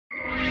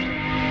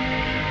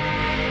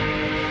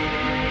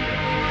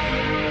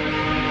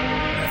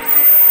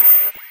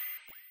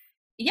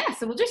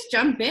so we'll just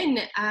jump in.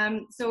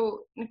 So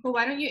Nicole,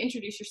 why don't you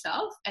introduce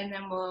yourself and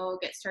then we'll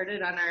get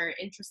started on our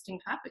interesting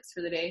topics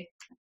for the day.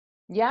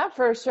 Yeah,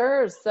 for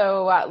sure.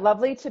 So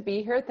lovely to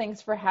be here.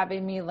 Thanks for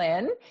having me,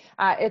 Lynn.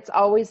 It's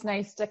always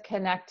nice to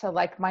connect to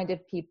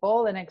like-minded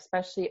people and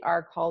especially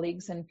our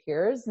colleagues and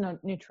peers,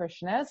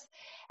 nutritionists.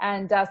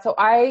 And so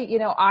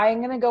I'm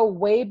going to go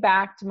way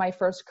back to my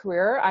first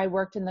career. I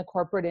worked in the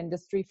corporate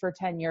industry for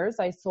 10 years.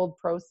 I sold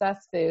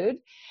processed food.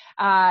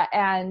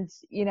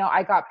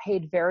 I got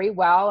paid very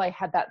well. I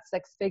had that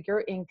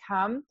six-figure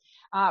income.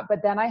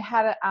 But then I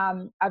had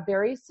a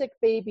very sick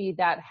baby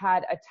that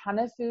had a ton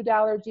of food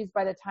allergies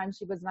by the time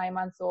she was 9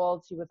 months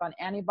old. She was on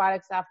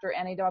antibiotics after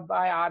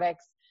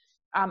antibiotics.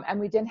 And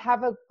we didn't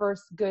have a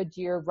first good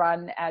year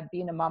run at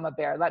being a mama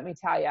bear, let me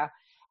tell you.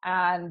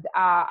 And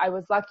I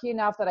was lucky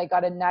enough that I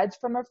got a nudge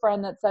from a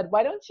friend that said,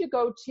 why don't you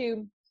go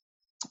to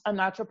a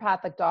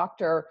naturopathic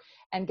doctor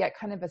and get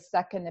kind of a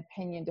second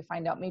opinion to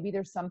find out maybe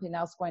there's something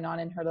else going on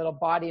in her little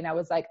body. And I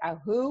was like, a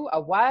who,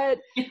 a what?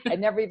 I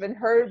never even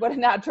heard what a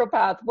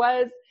naturopath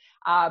was,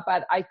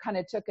 but I kind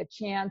of took a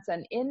chance.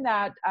 And in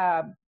that,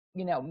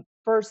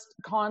 first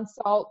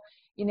consult,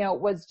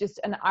 was just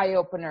an eye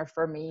opener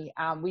for me.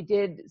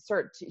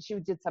 She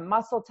did some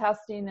muscle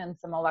testing and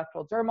some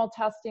electrodermal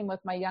testing with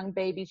my young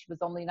baby. She was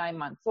only 9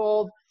 months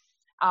old.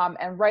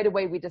 And right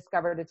away we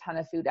discovered a ton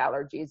of food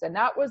allergies. And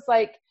that was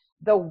like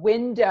the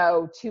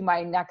window to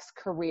my next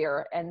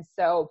career. And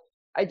so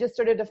I just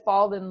started to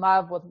fall in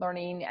love with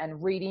learning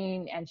and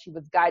reading, and she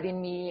was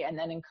guiding me and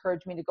then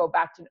encouraged me to go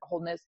back to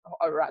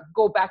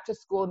go back to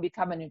school and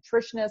become a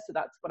nutritionist. So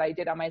that's what I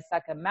did on my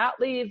second mat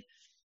leave.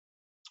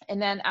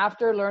 And then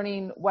after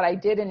learning what I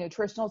did in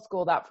nutritional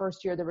school that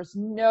first year, there was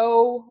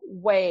no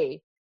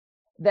way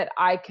that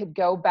I could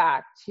go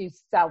back to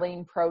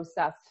selling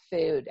processed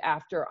food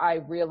after I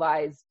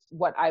realized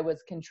what I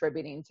was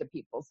contributing to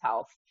people's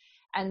health.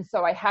 And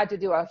so I had to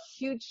do a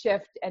huge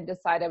shift and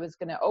decide I was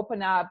going to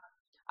open up.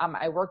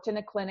 I worked in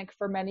a clinic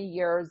for many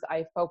years.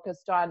 I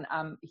focused on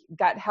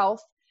gut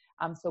health,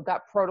 so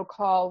gut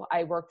protocol.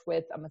 I worked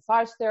with a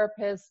massage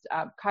therapist,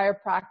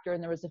 chiropractor,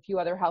 and there was a few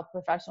other health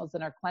professionals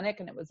in our clinic.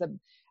 And it was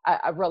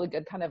a really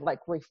good kind of like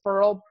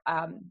referral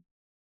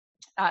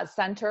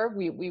center.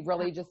 We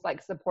really just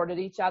like supported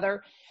each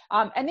other.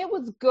 And it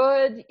was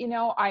good.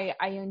 I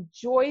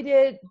enjoyed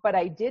it, but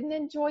I didn't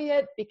enjoy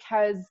it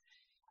because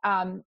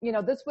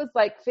this was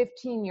like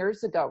 15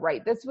 years ago,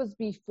 right? This was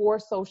before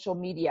social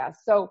media.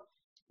 So,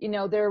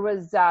 there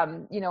was,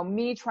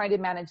 me trying to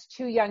manage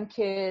two young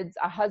kids,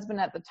 a husband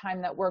at the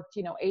time that worked,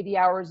 80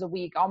 hours a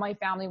week. All my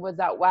family was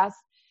out west.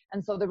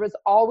 And so there was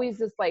always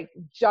this like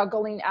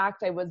juggling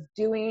act I was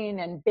doing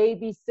and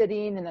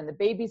babysitting, and then the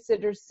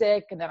babysitter's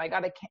sick, and then I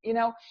got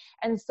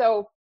and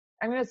so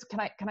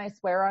can I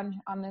swear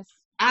on this?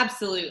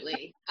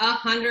 Absolutely.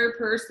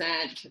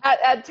 100%.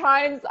 At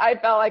times I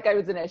felt like I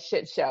was in a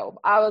shit show.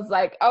 I was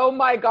like, oh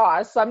my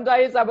gosh. Some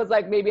days I was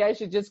like, maybe I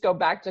should just go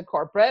back to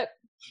corporate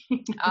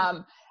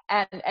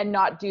and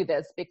not do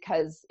this,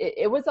 because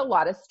it was a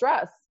lot of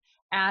stress.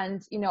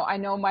 And, I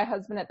know my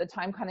husband at the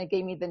time kind of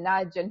gave me the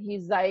nudge, and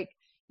he's like,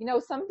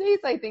 some days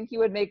I think you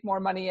would make more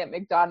money at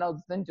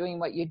McDonald's than doing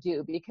what you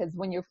do, because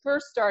when you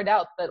first start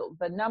out,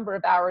 the number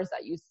of hours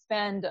that you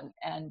spend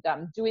and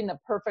doing the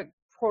perfect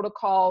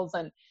protocols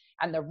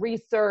and the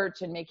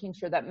research and making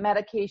sure that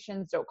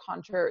medications don't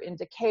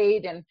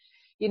contraindicate. And,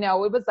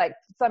 it was like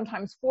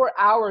sometimes 4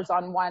 hours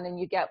on one, and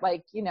you get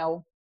like,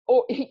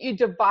 or you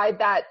divide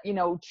that,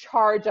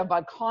 charge of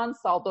a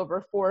consult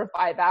over 4 or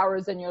 5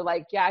 hours, and you're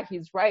like, yeah,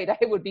 he's right. I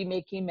would be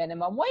making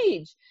minimum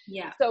wage.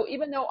 Yeah. So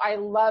even though I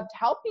loved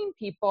helping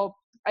people,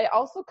 I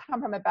also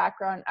come from a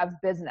background of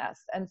business.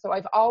 And so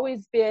I've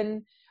always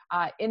been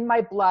in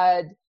my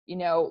blood,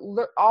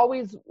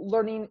 always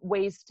learning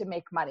ways to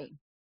make money.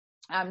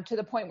 To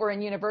the point where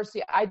in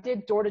university, I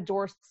did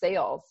door-to-door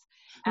sales.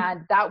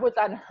 And that was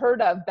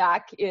unheard of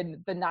back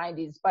in the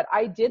 90s. But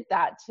I did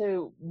that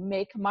to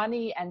make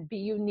money and be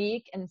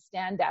unique and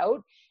stand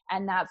out.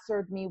 And that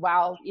served me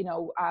well,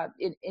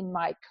 in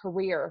my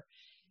career.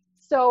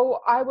 So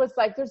I was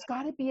like, there's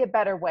got to be a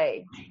better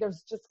way.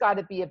 There's just got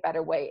to be a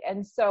better way.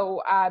 And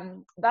so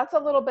that's a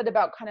little bit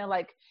about kind of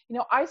like,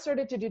 I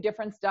started to do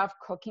different stuff,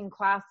 cooking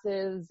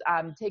classes,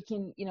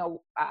 taking,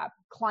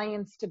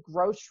 clients to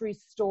grocery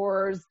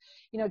stores,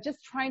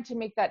 just trying to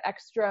make that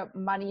extra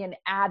money and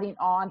adding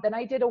on. Then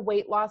I did a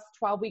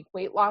 12-week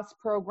weight loss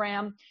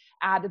program,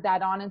 added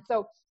that on. And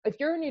so if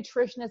you're a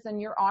nutritionist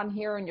and you're on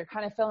here and you're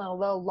kind of feeling a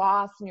little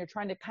lost and you're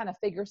trying to kind of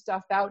figure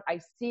stuff out, I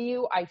see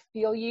you, I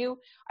feel you.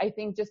 I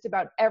think just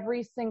about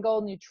every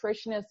single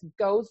nutritionist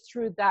goes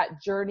through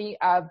that journey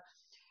of,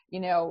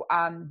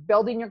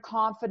 building your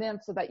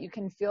confidence so that you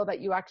can feel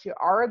that you actually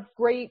are a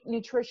great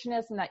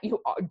nutritionist and that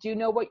you do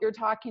know what you're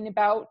talking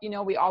about.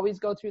 We always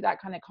go through that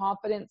kind of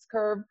confidence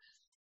curve.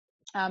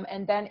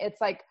 And then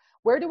it's like,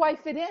 where do I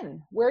fit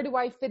in? Where do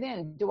I fit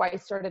in? Do I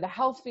start at a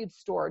health food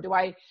store? Do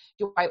I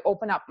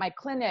open up my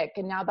clinic?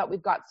 And now that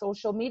we've got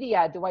social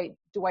media,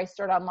 do I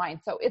start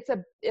online? So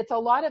it's a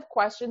lot of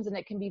questions, and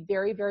it can be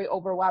very, very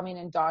overwhelming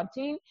and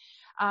daunting.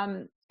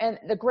 And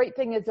the great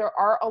thing is there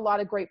are a lot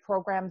of great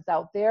programs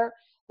out there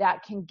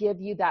that can give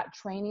you that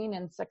training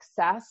and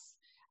success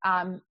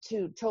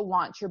to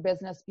launch your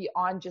business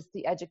beyond just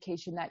the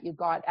education that you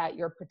got at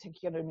your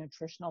particular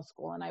nutritional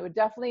school. And I would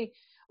definitely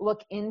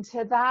look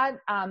into that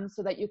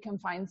so that you can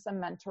find some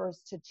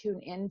mentors to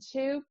tune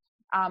into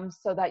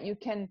so that you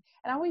can, and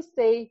I always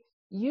say,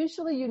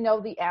 usually you know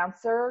the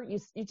answer.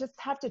 You just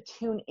have to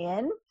tune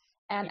in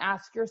and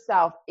ask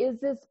yourself, is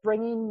this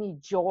bringing me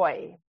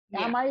joy?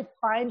 Yeah. Am I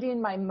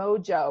finding my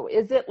mojo?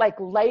 Is it like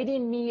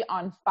lighting me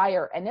on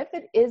fire? And if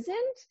it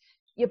isn't,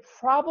 you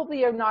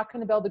probably are not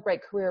going to build a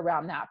great career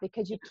around that,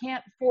 because you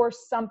can't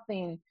force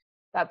something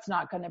that's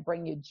not going to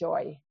bring you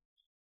joy.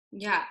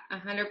 Yeah,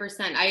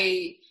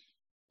 100%.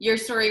 Your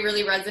story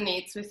really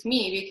resonates with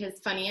me because,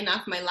 funny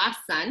enough, my last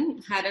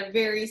son had a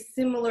very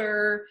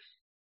similar,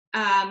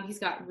 he's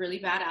got really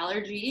bad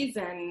allergies,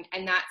 and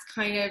that's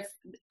kind of,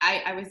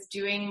 I was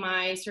doing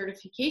my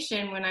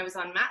certification when I was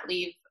on mat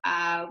leave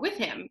with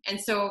him. And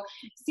so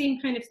same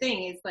kind of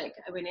thing is like,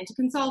 I went into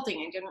consulting.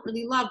 I didn't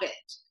really love it.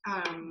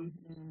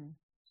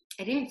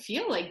 I didn't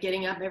feel like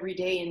getting up every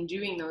day and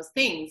doing those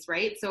things,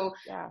 right? So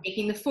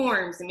making the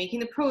forms and making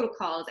the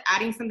protocols,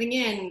 adding something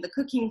in, the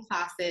cooking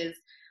classes,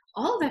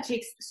 all of that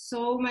takes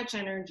so much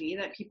energy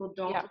that people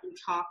don't really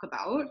talk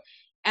about.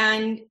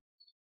 And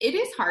it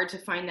is hard to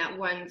find that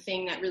one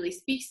thing that really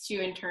speaks to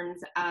you in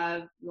terms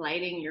of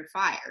lighting your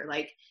fire,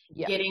 like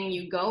getting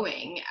you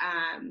going,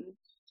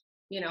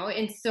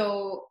 and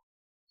so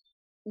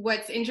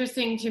what's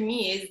interesting to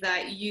me is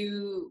that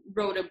you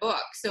wrote a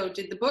book. So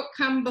did the book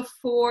come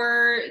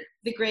before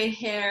the gray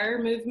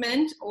hair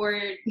movement,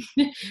 or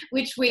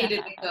which way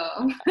did it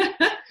go?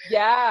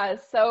 Yeah.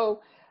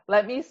 So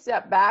let me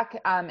step back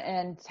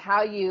and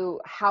tell you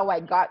how I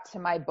got to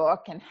my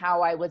book and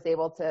how I was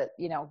able to,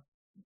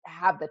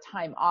 have the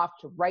time off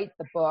to write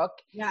the book.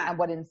 And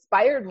what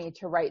inspired me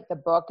to write the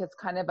book is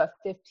kind of a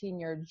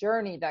 15-year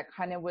journey that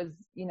kind of was,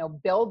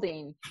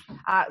 building.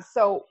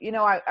 So,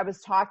 I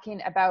was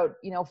talking about,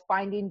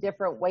 finding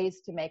different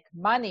ways to make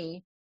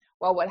money.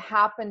 Well, what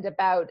happened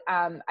about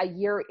a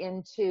year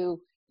into,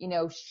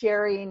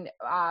 sharing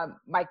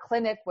my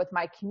clinic with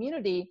my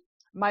community,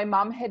 my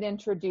mom had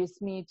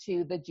introduced me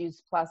to the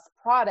Juice Plus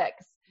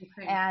products.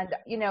 Okay. And,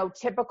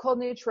 typical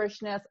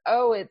nutritionists,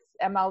 oh, it's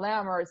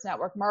MLM or it's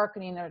network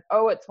marketing, or,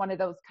 oh, it's one of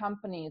those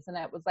companies. And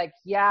it was like,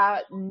 yeah,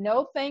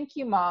 no, thank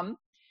you, Mom.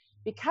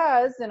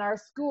 Because in our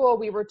school,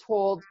 we were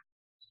told,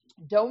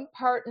 don't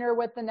partner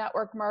with the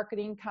network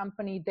marketing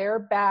company. They're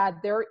bad.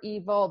 They're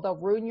evil. They'll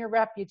ruin your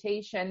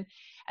reputation.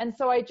 And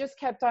so I just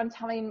kept on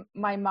telling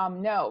my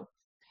mom no,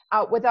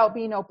 without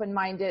being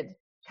open-minded,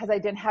 because I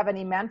didn't have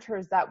any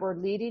mentors that were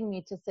leading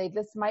me to say,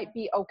 this might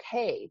be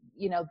okay.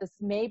 This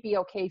may be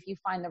okay if you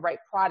find the right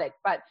product.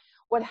 But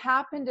what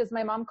happened is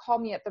my mom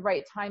called me at the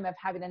right time of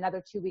having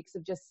another 2 weeks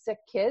of just sick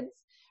kids.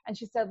 And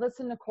she said,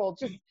 listen, Nicole,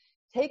 just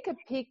take a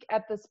peek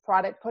at this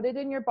product, put it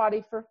in your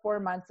body for 4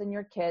 months and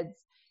your kids.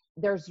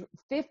 There's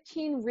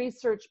 15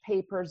 research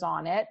papers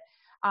on it.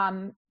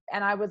 And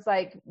I was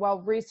like, well,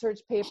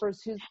 research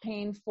papers, who's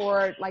paying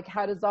for it? Like,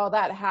 how does all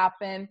that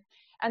happen?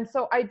 And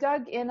so I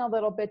dug in a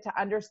little bit to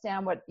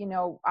understand what,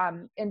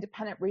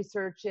 independent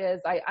research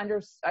is. I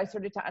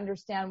started to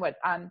understand what,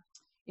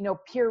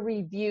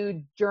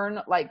 peer-reviewed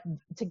journal, like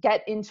to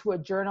get into a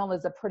journal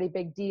is a pretty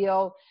big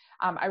deal.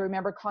 I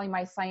remember calling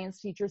my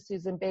science teacher,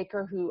 Susan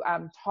Baker, who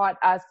taught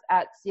us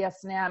at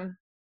CSNM.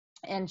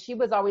 And she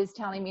was always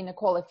telling me,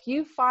 Nicole, if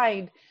you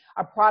find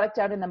a product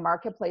out in the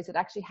marketplace, it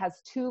actually has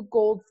 2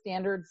 gold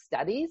standard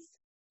studies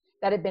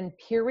that have been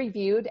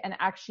peer-reviewed and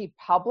actually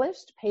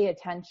published, pay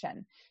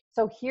attention.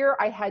 So here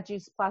I had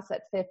Juice Plus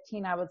at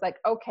 15. I was like,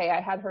 okay,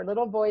 I had her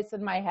little voice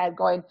in my head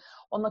going,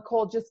 well,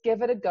 Nicole, just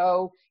give it a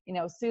go.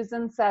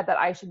 Susan said that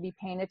I should be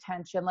paying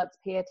attention. Let's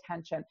pay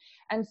attention.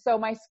 And so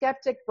my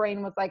skeptic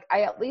brain was like,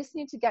 I at least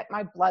need to get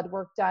my blood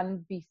work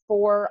done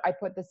before I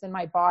put this in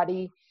my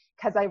body,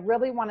 because I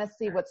really want to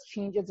see what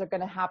changes are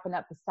going to happen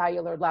at the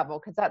cellular level,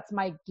 because that's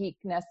my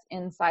geekness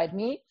inside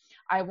me.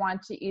 I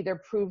want to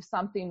either prove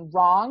something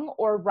wrong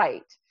or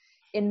right.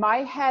 In my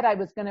head, I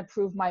was going to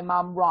prove my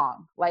mom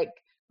wrong. Like,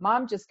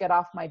 Mom, just get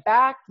off my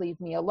back, leave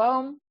me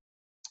alone.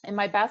 And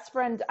my best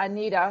friend,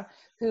 Anita,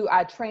 who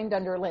trained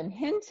under Lynn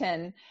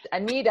Hinton,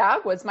 Anita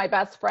was my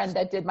best friend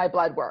that did my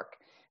blood work.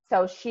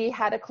 So she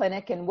had a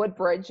clinic in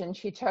Woodbridge, and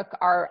she took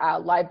our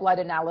live blood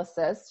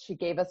analysis. She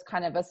gave us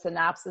kind of a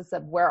synopsis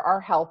of where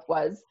our health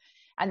was.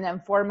 And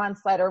then 4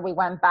 months later, we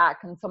went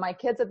back. And so my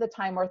kids at the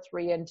time were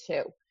 3 and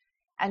 2.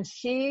 And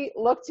she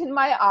looked in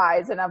my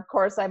eyes, and of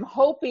course, I'm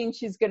hoping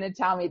she's going to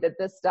tell me that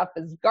this stuff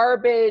is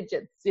garbage.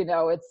 It's,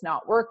 it's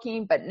not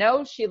working. But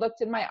no, she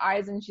looked in my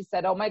eyes and she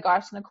said, oh my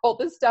gosh, Nicole,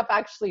 this stuff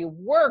actually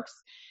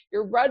works.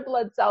 Your red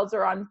blood cells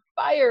are on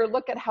fire.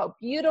 Look at how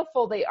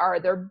beautiful they are.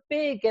 They're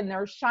big and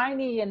they're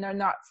shiny and they're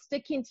not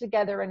sticking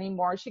together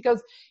anymore. She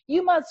goes,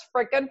 you must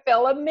freaking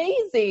feel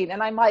amazing.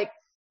 And I'm like,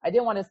 I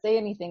didn't want to say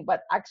anything,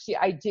 but actually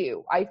I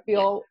do. I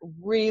feel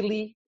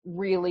really,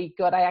 really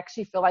good. I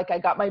actually feel like I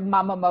got my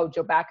mama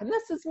mojo back. And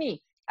this is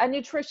me a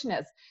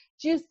nutritionist,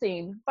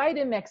 juicing,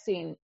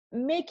 Vitamixing,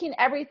 making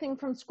everything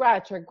from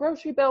scratch. Her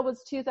grocery bill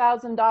was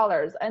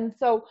 $2,000. And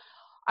so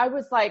I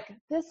was like,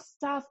 this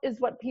stuff is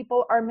what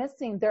people are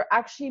missing. They're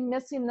actually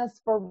missing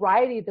this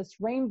variety, this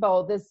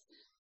rainbow, this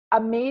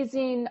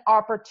amazing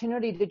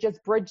opportunity to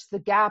just bridge the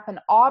gap. And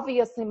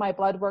obviously my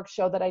blood work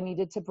showed that I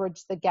needed to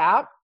bridge the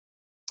gap.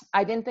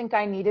 I didn't think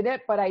I needed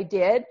it, but I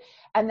did.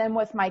 And then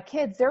with my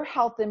kids, their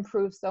health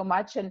improved so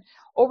much. And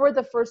over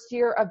the first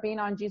year of being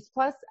on Juice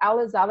Plus,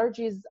 Ella's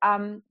allergies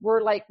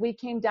were like, we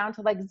came down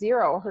to like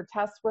 0. Her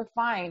tests were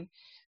fine.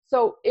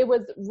 So it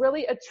was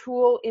really a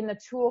tool in the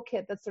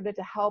toolkit that started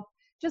to help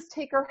just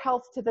take her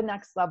health to the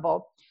next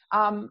level.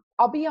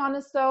 I'll be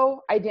honest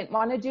though, I didn't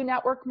want to do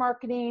network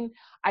marketing.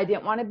 I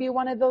didn't want to be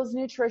one of those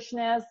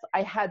nutritionists.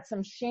 I had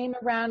some shame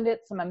around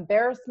it, some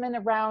embarrassment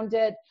around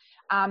it.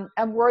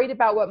 I'm worried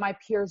about what my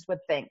peers would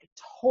think.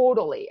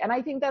 Totally. And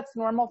I think that's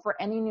normal for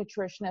any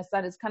nutritionist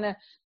that is kind of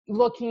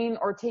looking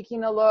or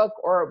taking a look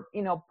or,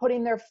 you know,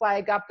 putting their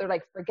flag up. They're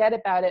like, forget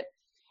about it.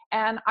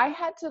 And I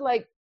had to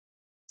like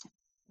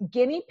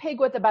guinea pig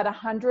with about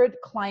 100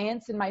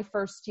 clients in my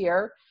first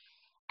year.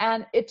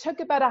 And it took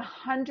about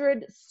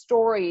 100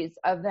 stories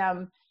of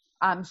them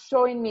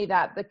showing me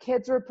that the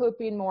kids were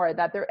pooping more,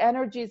 that their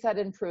energies had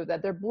improved,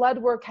 that their blood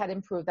work had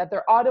improved, that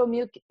their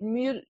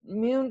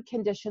autoimmune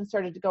conditions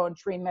started to go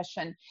into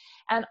remission.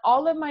 And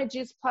all of my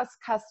Juice Plus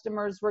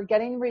customers were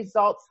getting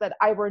results that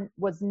I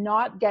was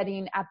not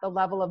getting at the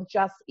level of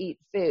just eat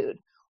food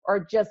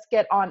or just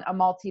get on a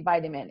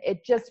multivitamin.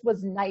 It just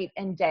was night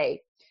and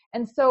day.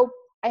 And so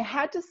I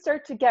had to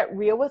start to get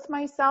real with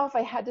myself.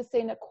 I had to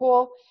say,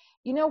 Nicole,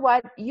 you know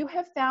what? You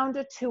have found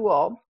a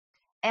tool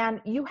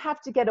and you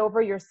have to get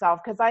over yourself,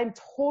 because I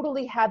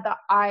totally had the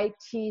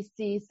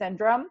ITC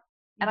syndrome.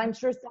 And I'm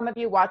sure some of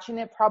you watching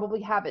it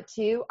probably have it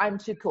too. I'm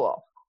too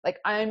cool. Like,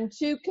 I'm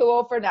too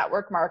cool for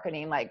network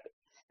marketing. Like,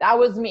 that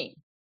was me.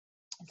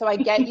 So I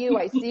get you,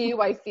 I see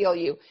you, I feel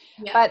you.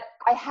 Yeah. But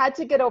I had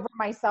to get over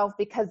myself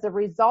because the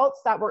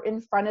results that were in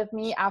front of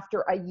me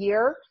after a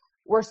year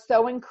were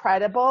so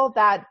incredible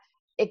that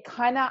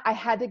I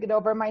had to get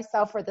over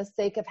myself for the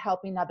sake of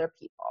helping other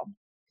people.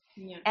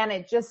 Yeah. And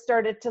it just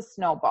started to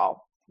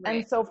snowball. Right.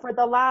 And so for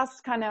the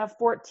last kind of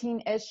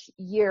 14-ish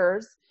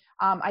years,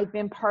 I've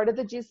been part of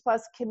the Juice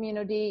Plus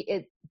community.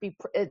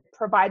 It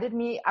provided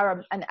me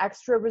an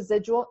extra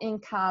residual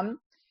income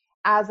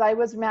as I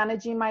was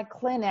managing my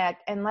clinic.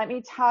 And let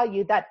me tell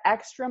you, that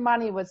extra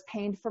money was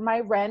paying for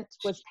my rent,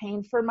 was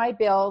paying for my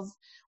bills,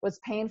 was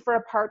paying for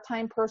a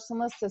part-time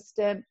personal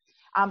assistant,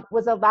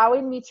 was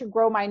allowing me to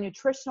grow my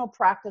nutritional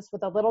practice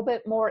with a little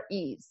bit more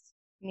ease.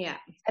 Yeah.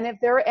 And if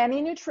there are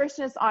any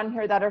nutritionists on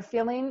here that are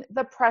feeling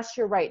the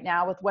pressure right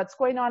now with what's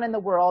going on in the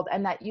world,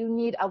 and that you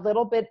need a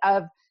little bit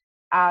of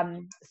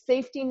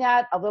safety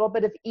net, a little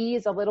bit of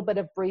ease, a little bit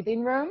of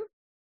breathing room,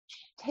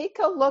 take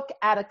a look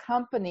at a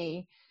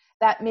company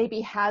that maybe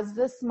has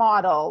this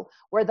model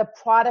where the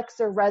products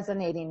are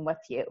resonating with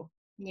you.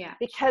 Yeah.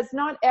 Because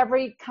not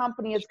every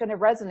company is going to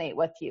resonate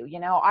with you. You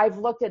know, I've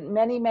looked at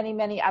many, many,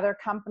 many other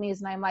companies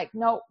and I'm like,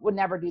 no, would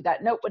never do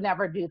that. No, would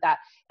never do that.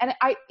 And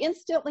I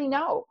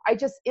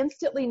just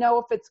instantly know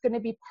if it's going to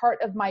be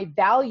part of my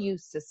value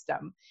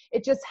system.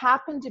 It just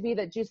happened to be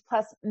that Juice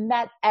Plus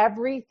met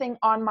everything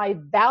on my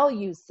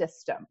value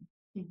system.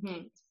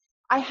 Mm-hmm.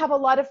 I have a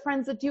lot of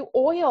friends that do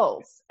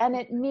oils and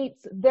it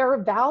meets their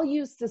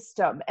value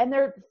system and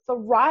they're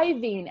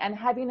thriving and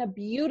having a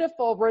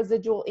beautiful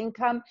residual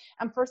income.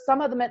 And for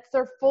some of them, it's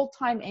their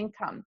full-time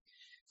income.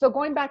 So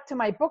going back to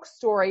my book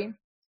story,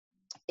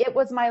 it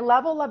was my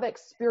level of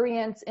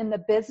experience in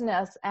the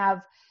business of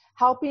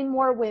helping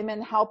more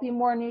women, helping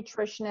more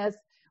nutritionists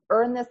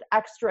earn this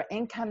extra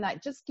income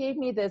that just gave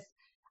me this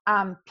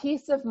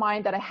peace of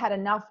mind that I had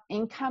enough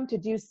income to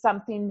do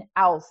something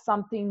else,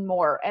 something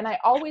more. And I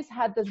always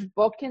had this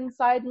book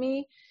inside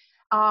me.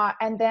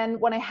 And then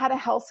when I had a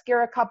health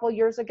scare a couple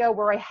years ago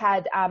where I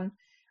had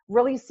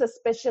really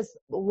suspicious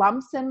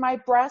lumps in my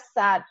breast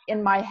that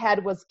in my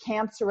head was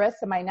cancerous,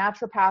 and my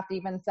naturopath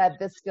even said,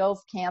 this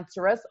feels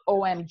cancerous,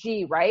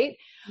 OMG, right?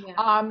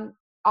 Yeah.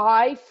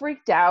 I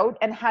freaked out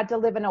and had to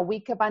live in a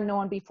week of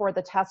unknown before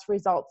the test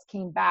results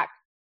came back.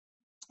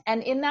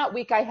 And in that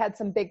week, I had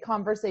some big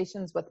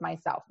conversations with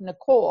myself.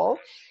 Nicole,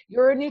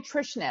 you're a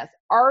nutritionist.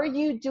 Are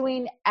you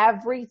doing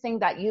everything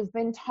that you've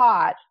been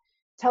taught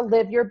to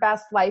live your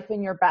best life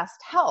in your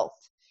best health?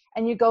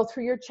 And you go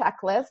through your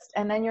checklist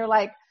and then you're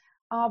like,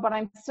 oh, but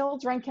I'm still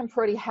drinking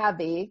pretty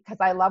heavy because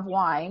I love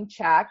wine.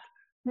 Check.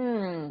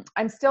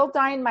 I'm still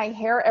dyeing my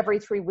hair every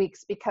 3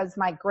 weeks because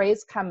my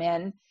grays come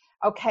in.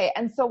 Okay.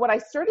 And so what I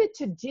started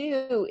to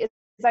do is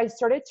I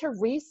started to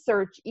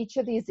research each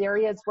of these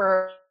areas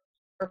where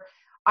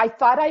I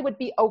thought I would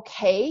be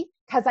okay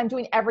because I'm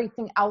doing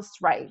everything else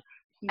right.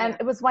 Yeah. And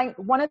it was like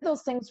one of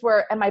those things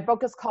where, and my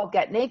book is called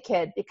Get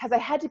Naked, because I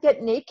had to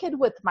get naked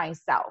with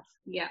myself.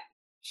 Yeah.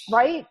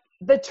 Right?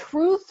 The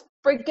truth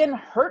freaking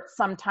hurts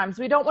sometimes.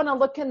 We don't want to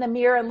look in the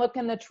mirror and look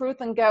in the truth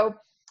and go,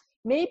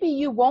 maybe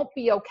you won't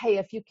be okay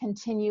if you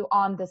continue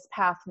on this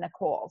path,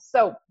 Nicole.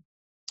 So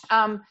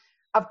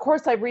of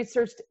course, I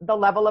researched the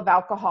level of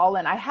alcohol,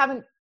 and I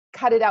haven't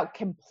cut it out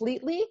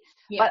completely,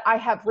 but I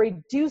have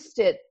reduced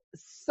it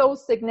so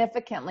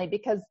significantly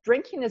because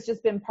drinking has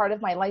just been part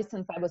of my life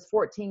since I was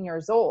 14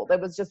 years old.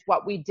 It was just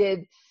what we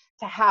did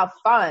to have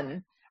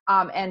fun,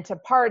 and to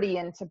party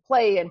and to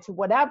play and to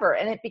whatever.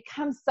 And it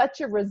becomes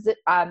such a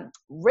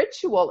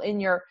ritual in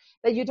your,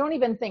 that you don't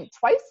even think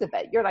twice of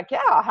it. You're like, yeah,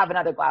 I'll have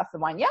another glass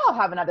of wine. Yeah, I'll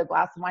have another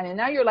glass of wine. And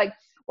now you're like,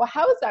 well,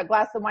 how is that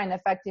glass of wine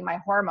affecting my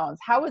hormones?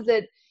 How is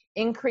it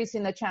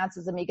increasing the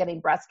chances of me getting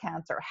breast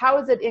cancer? How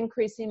is it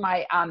increasing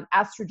my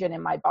estrogen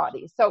in my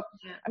body? So,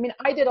 I mean,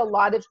 I did a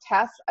lot of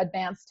tests,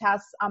 advanced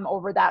tests,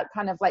 over that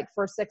kind of like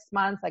for 6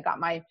 months. I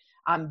got my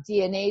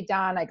DNA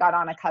done. I got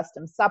on a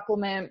custom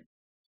supplement.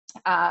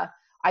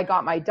 I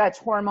got my Dutch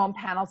hormone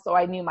panel, so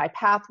I knew my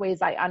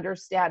pathways. I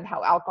understand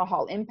how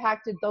alcohol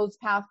impacted those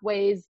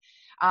pathways.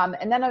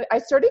 And then I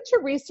started to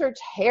research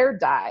hair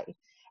dye.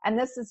 And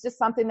this is just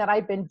something that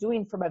I've been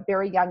doing from a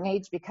very young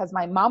age because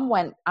my mom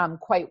went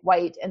quite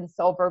white and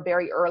silver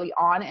very early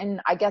on.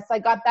 And I guess I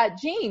got that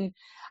gene.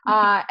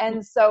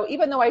 And so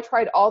even though I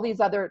tried all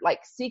these other like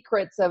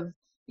secrets of,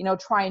 you know,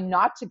 trying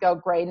not to go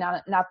gray,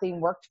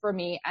 nothing worked for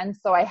me. And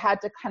so I had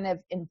to kind of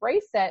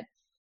embrace it.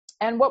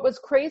 And what was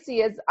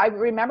crazy is I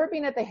remember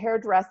being at the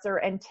hairdresser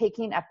and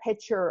taking a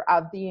picture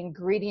of the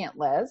ingredient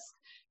list.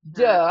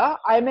 Duh,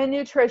 I'm a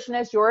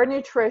nutritionist, you're a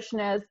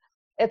nutritionist.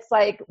 It's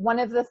like one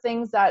of the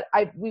things that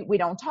we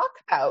don't talk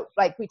about.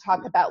 Like we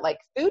talk about like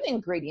food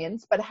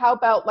ingredients, but how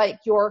about like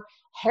your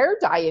hair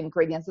dye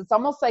ingredients? It's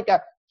almost like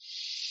a,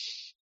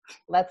 shh,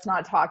 let's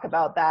not talk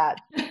about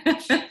that.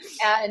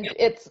 And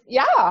it's,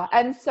 yeah.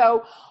 And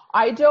so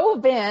I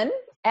dove in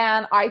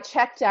and I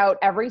checked out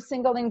every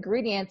single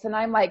ingredient and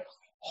I'm like,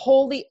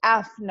 holy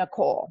F,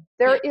 Nicole,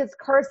 there is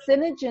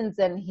carcinogens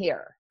in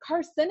here.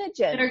 Carcinogens.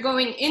 That are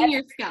going in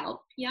your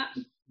scalp. Yeah.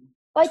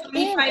 Like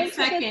 25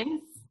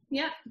 seconds.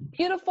 Yeah.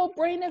 Beautiful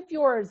brain of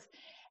yours.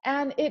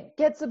 And it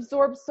gets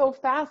absorbed so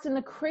fast. And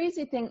the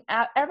crazy thing,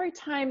 every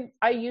time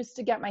I used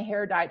to get my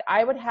hair dyed,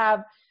 I would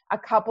have a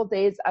couple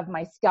days of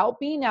my scalp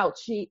being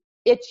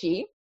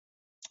itchy,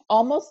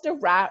 almost a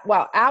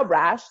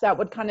rash that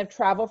would kind of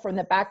travel from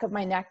the back of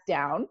my neck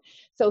down.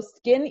 So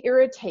skin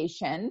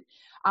irritation.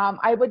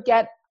 I would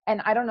get,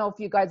 and I don't know if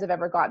you guys have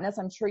ever gotten this,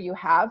 I'm sure you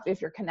have,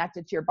 if you're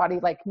connected to your body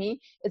like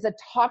me, is a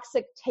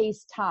toxic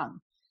taste tongue.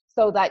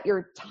 So that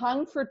your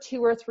tongue for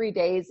 2 or 3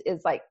 days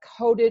is like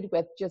coated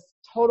with just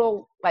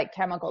total like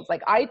chemicals.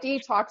 Like I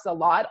detox a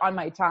lot on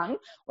my tongue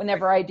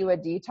whenever I do a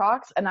detox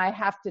and I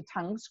have to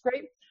tongue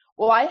scrape.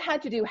 Well, I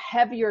had to do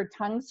heavier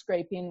tongue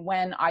scraping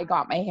when I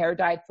got my hair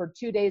dyed for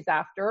 2 days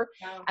after.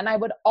 Wow. And I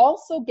would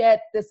also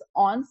get this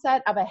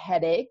onset of a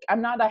headache.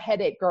 I'm not a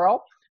headache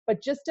girl,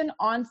 but just an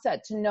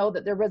onset to know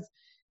that there was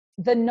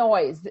the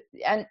noise.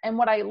 And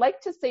what I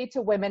like to say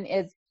to women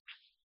is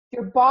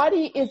your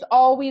body is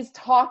always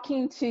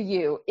talking to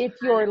you if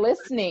you're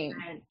listening.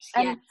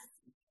 And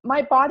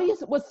my body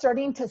was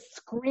starting to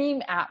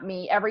scream at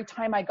me every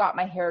time I got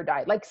my hair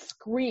dyed, like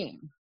scream.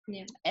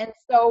 Yeah. And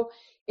so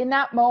in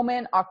that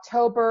moment,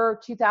 October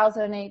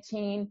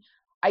 2018,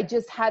 I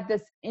just had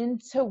this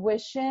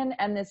intuition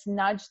and this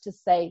nudge to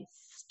say,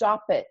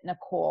 stop it,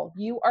 Nicole.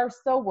 You are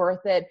so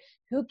worth it.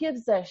 Who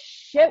gives a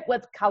shit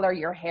what color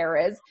your hair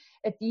is?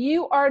 If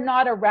you are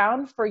not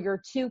around for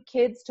your 2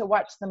 kids to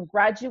watch them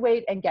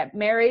graduate and get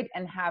married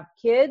and have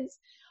kids,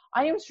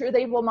 I am sure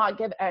they will not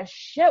give a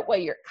shit what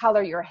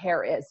color your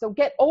hair is. So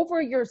get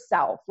over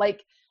yourself,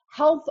 like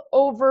health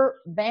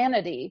over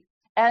vanity.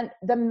 And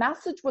the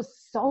message was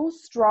so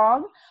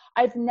strong.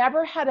 I've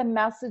never had a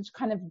message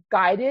kind of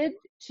guided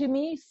to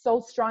me so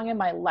strong in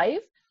my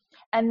life.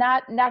 And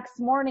that next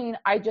morning,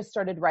 I just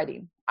started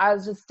writing. I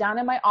was just down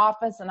in my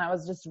office and I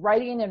was just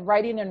writing and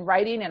writing and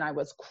writing and I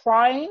was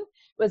crying.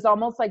 It was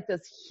almost like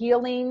this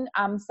healing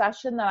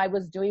session that I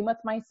was doing with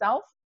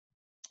myself.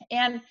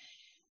 And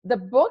the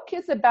book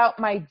is about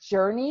my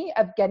journey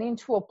of getting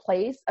to a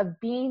place of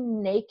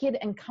being naked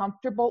and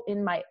comfortable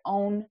in my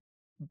own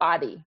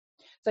body.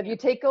 So if you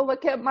take a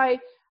look at my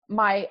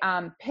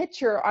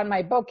picture on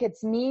my book,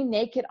 it's me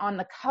naked on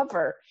the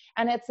cover.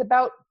 And it's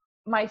about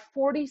my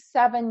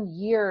 47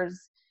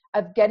 years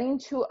of getting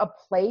to a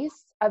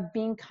place of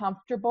being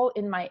comfortable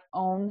in my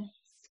own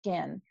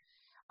skin.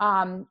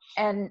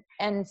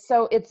 And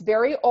so it's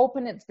very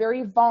open. It's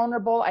very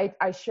vulnerable.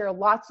 I share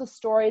lots of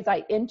stories.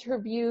 I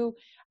interview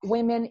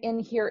women in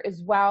here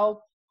as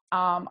well.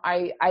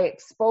 I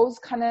expose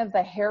kind of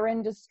the hair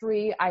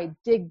industry. I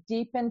dig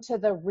deep into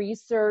the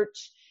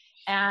research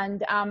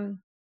and,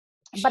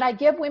 but I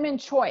give women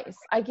choice.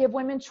 I give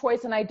women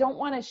choice, and I don't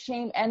want to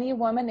shame any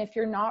woman if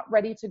you're not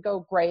ready to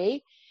go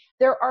gray.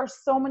 There are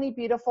so many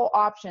beautiful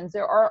options.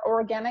 There are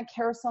organic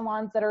hair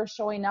salons that are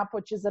showing up,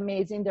 which is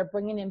amazing. They're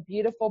bringing in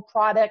beautiful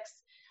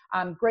products.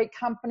 Great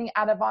company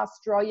out of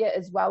Australia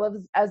as well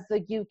as the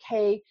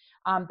UK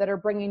that are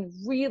bringing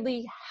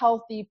really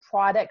healthy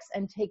products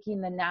and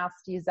taking the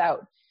nasties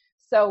out.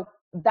 So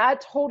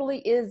that totally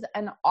is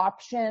an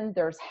option.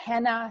 There's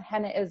henna.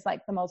 Henna is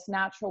like the most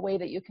natural way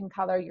that you can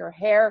color your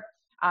hair.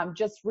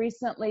 Just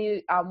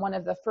recently, one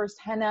of the first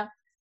henna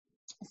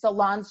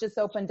salons just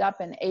opened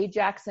up in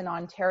Ajax in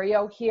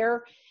Ontario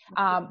here,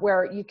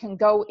 where you can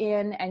go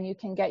in and you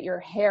can get your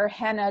hair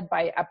hennaed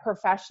by a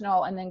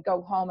professional and then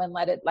go home and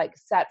let it like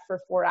set for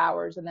 4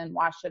 hours and then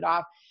wash it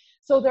off.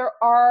 So there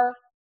are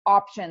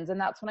options. And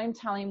that's what I'm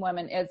telling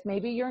women is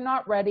maybe you're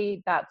not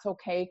ready. That's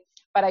okay.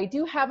 But I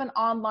do have an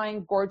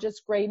online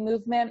Gorgeous Gray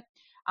movement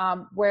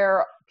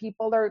where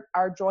people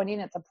are joining.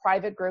 It's a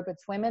private group.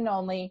 It's women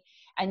only.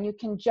 And you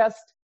can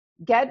just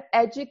get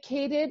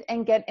educated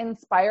and get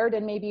inspired.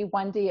 And maybe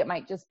one day it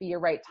might just be your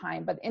right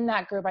time. But in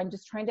that group, I'm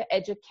just trying to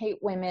educate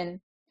women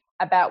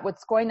about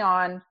what's going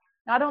on,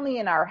 not only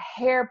in our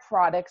hair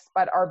products,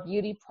 but our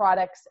beauty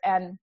products,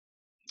 and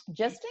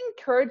just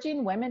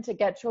encouraging women to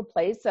get to a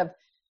place of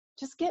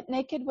just get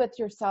naked with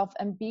yourself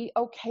and be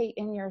okay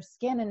in your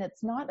skin. And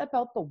it's not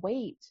about the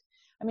weight.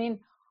 I mean,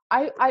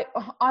 I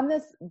on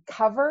this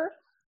cover,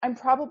 I'm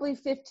probably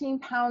 15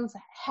 pounds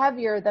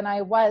heavier than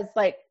I was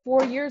like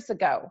 4 years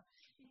ago.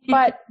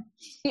 But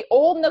the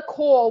old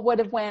Nicole would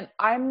have went,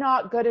 I'm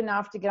not good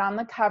enough to get on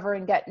the cover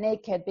and get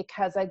naked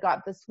because I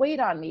got this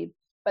weight on me.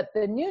 But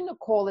the new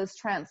Nicole has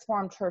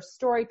transformed her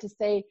story to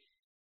say,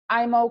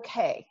 I'm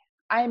okay.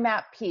 I'm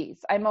at peace.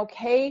 I'm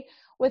okay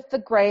with the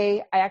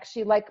gray. I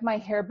actually like my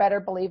hair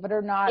better, believe it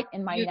or not, it's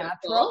in my beautiful.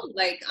 natural.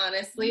 Like,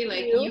 honestly,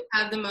 like you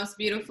have the most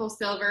beautiful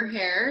silver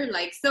hair,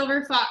 like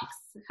silver fox.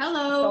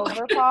 Hello.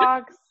 Silver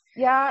fox.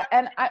 Yeah.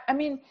 And I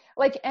mean,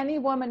 like any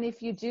woman,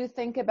 if you do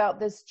think about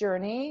this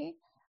journey,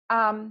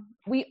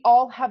 we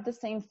all have the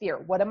same fear.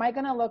 What am I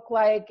going to look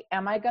like?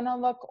 Am I going to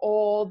look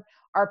old?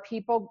 Are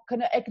people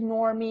going to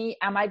ignore me?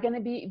 Am I going to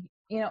be,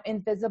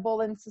 invisible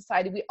in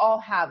society? We all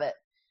have it.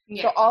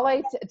 Yeah. So all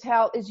I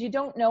tell is you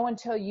don't know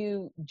until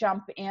you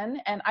jump in.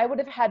 And I would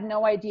have had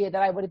no idea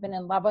that I would have been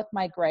in love with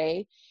my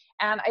gray.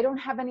 And I don't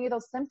have any of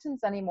those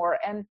symptoms anymore.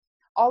 And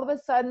all of a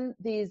sudden,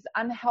 these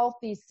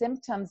unhealthy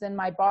symptoms in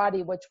my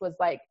body, which was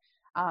like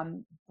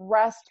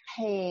breast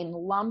pain,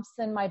 lumps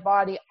in my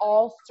body,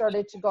 all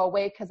started to go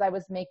away because I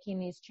was making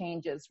these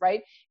changes,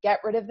 right? Get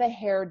rid of the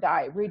hair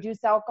dye,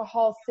 reduce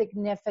alcohol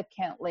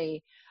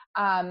significantly.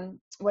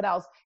 What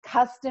else?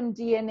 Custom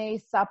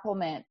DNA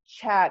supplement,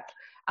 check.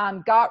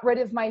 Got rid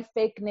of my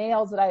fake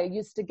nails that I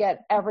used to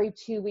get every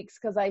 2 weeks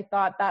because I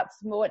thought that's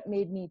what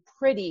made me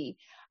pretty.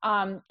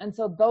 And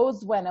so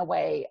those went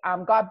away.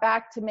 Got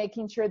back to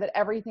making sure that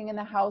everything in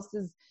the house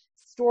is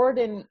stored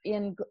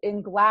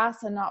in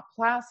glass and not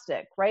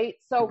plastic, right?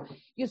 So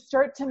you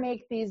start to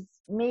make these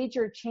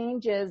major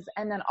changes,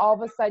 and then all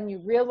of a sudden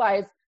you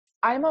realize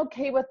I'm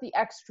okay with the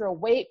extra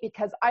weight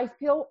because I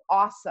feel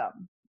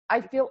awesome. I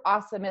feel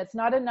awesome. It's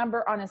not a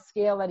number on a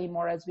scale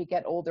anymore as we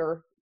get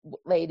older,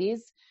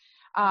 ladies.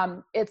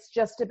 It's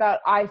just about,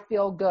 I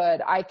feel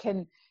good. I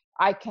can,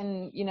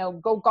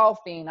 go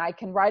golfing. I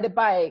can ride a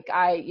bike.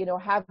 I,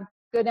 have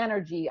good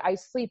energy. I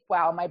sleep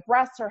well. My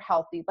breasts are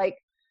healthy. Like,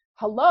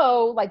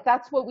 hello, like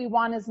that's what we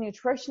want as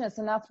nutritionists.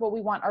 And that's what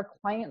we want our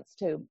clients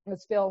to,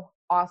 is feel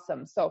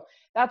awesome. So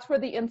that's where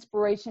the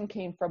inspiration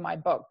came from my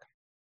book.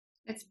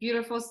 It's a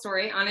beautiful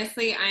story.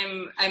 Honestly,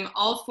 I'm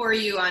all for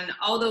you on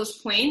all those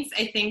points.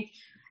 I think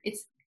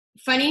it's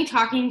funny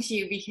talking to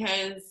you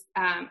because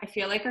I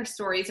feel like our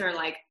stories are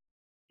like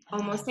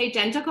almost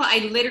identical.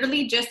 I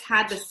literally just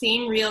had the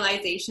same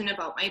realization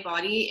about my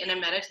body in a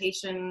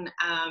meditation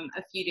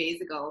a few days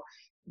ago.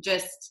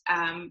 Just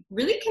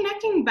really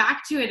connecting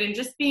back to it and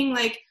just being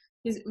like,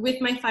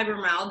 with my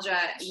fibromyalgia,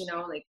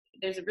 like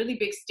there's a really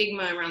big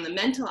stigma around the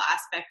mental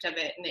aspect of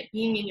it and it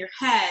being in your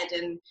head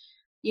and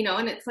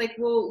and it's like,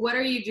 well, what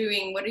are you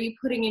doing? What are you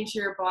putting into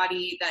your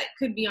body that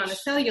could be on a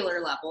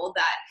cellular level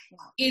that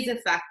is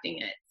affecting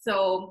it?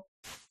 So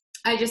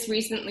I just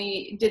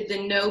recently did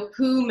the no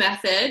poo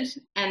method,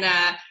 and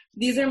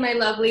these are my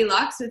lovely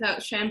locks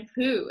without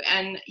shampoo.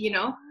 And,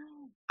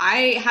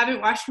 I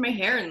haven't washed my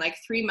hair in like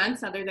 3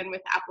 months other than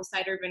with apple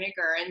cider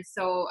vinegar. And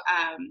so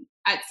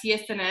at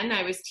CSNN,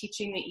 I was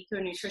teaching the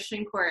eco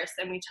nutrition course,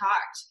 and we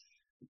talked.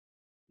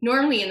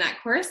 Normally in that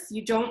course,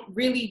 you don't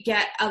really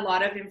get a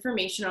lot of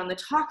information on the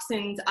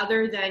toxins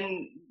other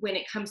than when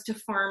it comes to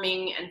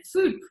farming and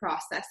food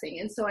processing.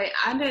 And so I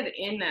added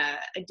in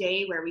a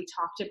day where we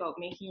talked about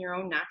making your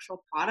own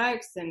natural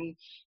products and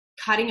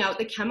cutting out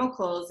the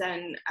chemicals.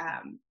 And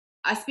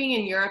us being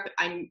in Europe,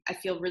 I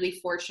feel really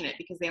fortunate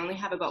because they only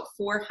have about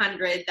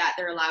 400 that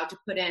they're allowed to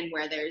put in,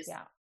 where there's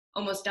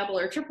almost double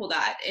or triple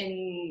that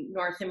in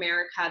North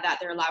America that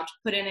they're allowed to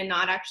put in and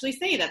not actually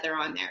say that they're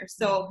on there.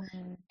 So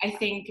I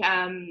think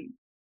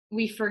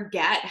we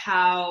forget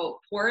how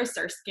porous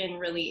our skin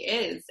really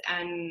is.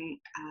 And,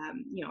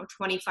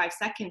 25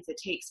 seconds it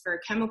takes for a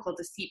chemical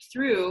to seep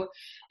through.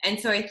 And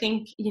so I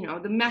think,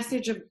 the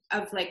message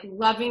of like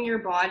loving your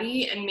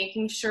body and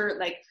making sure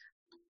like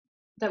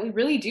that we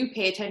really do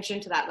pay attention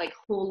to that like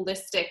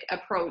holistic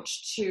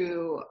approach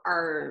to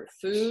our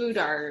food,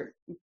 our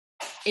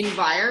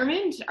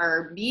environment,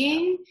 our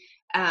being,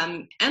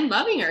 and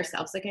loving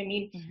ourselves. Like, I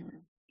mean,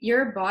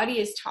 your body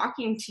is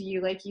talking to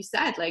you, like you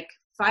said, like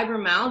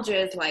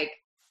fibromyalgia is like,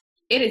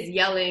 it is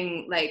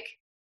yelling like,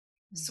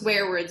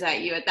 swear words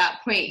at you at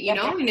that point, you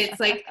know? And it's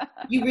like,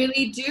 you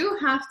really do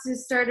have to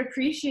start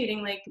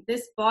appreciating, like,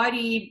 this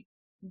body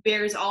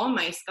bears all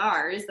my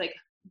scars, like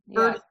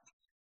birth,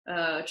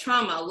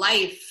 trauma,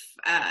 life,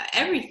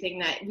 everything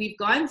that we've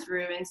gone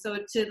through. And so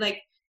to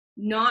like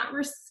not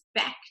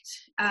respect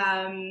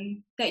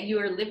that you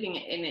are living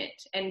in it,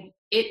 and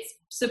it's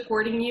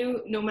supporting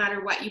you no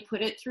matter what you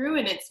put it through.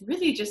 And it's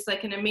really just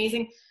like an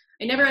amazing,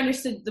 I never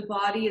understood the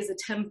body as a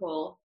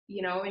temple,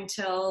 you know,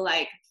 until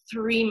like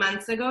 3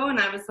 months ago. And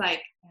I was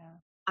like,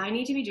 I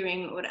need to be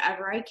doing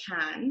whatever I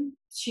can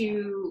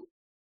to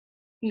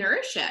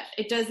nourish it.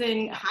 It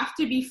doesn't have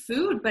to be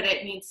food, but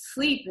it needs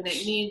sleep and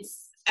it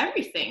needs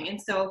everything.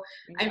 And so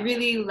I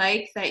really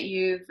like that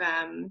you've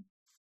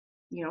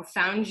you know,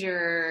 found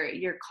your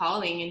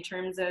calling in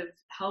terms of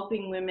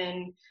helping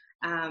women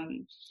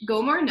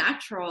go more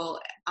natural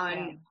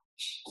on,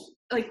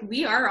 like,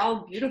 we are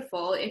all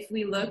beautiful if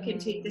we look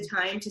and take the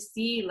time to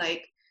see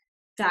like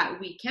that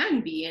we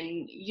can be.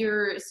 And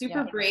you're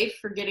super brave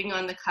for getting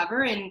on the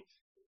cover. And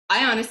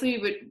I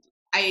honestly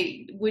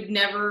would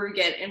never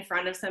get in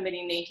front of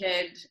somebody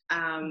naked,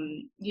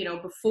 you know,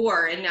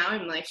 before. And now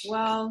I'm like,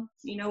 well,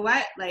 you know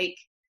what? Like,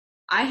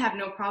 I have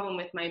no problem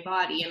with my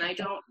body, and I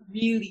don't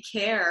really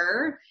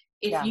care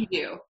if you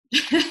do.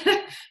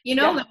 You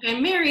know, like,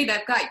 I'm married,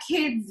 I've got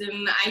kids,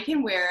 and I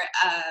can wear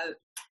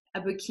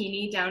a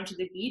bikini down to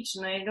the beach,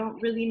 and I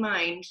don't really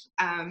mind.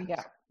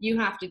 You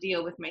have to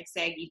deal with my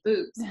saggy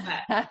boobs.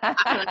 But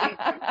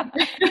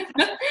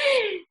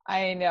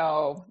I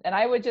know. And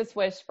I would just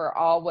wish for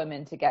all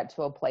women to get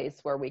to a place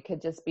where we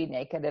could just be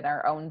naked in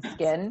our own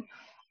skin.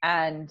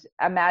 And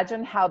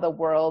imagine how the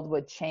world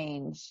would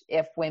change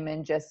if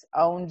women just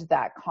owned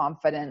that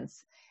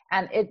confidence.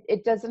 And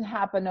it doesn't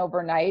happen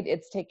overnight.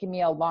 It's taken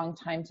me a long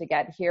time to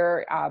get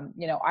here.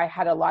 You know, I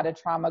had a lot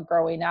of trauma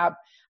growing up.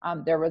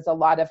 There was a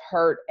lot of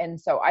hurt. And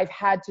so I've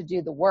had to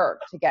do the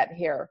work to get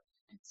here.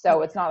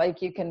 So it's not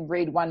like you can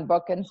read one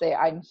book and say,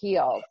 I'm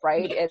healed,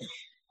 right?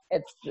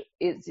 It's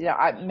you know,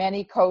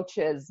 many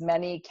coaches,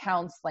 many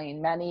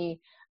counseling, many,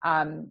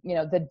 you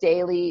know, the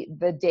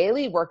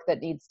daily work that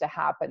needs to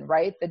happen,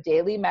 right? The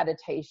daily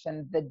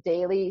meditation, the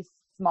daily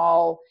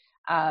small,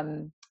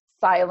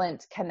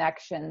 silent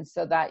connections,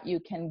 so that you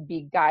can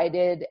be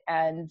guided.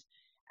 And,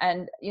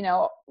 you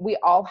know, we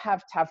all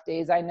have tough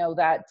days. I know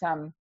that,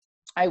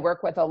 I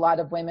work with a lot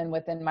of women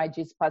within my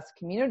Juice Plus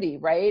community,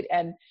 right?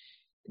 And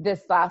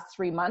this last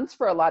 3 months,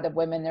 for a lot of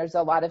women, there's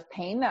a lot of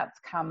pain that's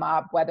come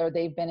up, whether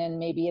they've been in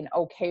maybe an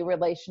okay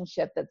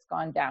relationship that's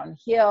gone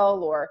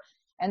downhill,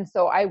 and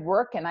so I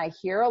work and I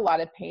hear a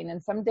lot of pain.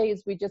 And some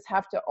days we just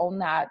have to own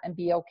that and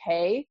be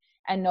okay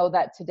and know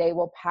that today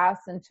will pass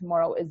and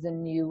tomorrow is a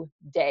new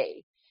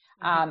day.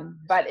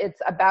 But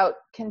it's about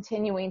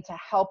continuing to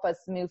help us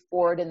move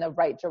forward in the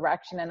right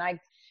direction. And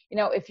you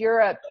know, if you're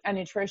a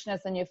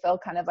nutritionist and you feel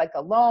kind of like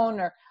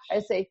alone, or I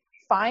say,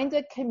 find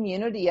a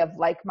community of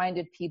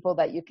like-minded people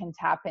that you can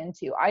tap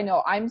into. I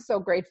know I'm so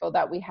grateful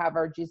that we have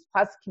our Juice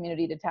Plus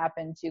community to tap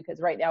into, because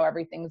right now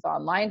everything's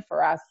online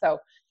for us. So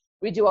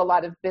we do a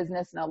lot of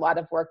business and a lot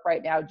of work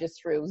right now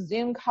just through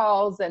Zoom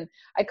calls. And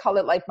I call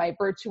it like my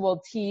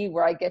virtual tea,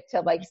 where I get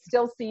to like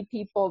still see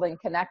people and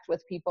connect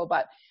with people.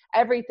 But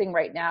everything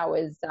right now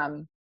is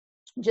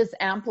just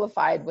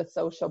amplified with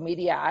social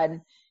media.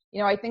 And you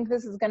know, I think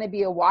this is going to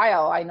be a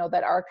while. I know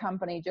that our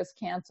company just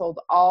canceled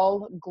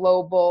all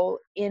global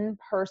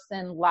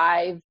in-person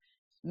live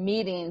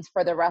meetings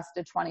for the rest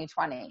of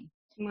 2020.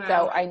 Wow.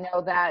 So I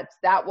know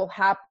that will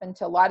happen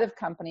to a lot of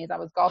companies. I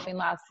was golfing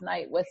last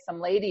night with some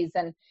ladies,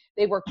 and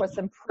they work with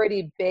some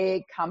pretty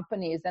big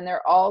companies, and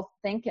they're all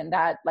thinking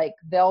that like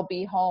they'll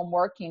be home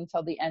working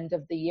till the end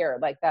of the year,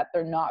 like that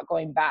they're not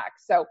going back.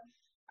 So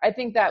I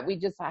think that we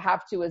just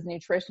have to, as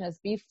nutritionists,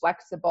 be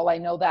flexible. I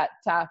know that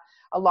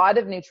a lot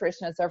of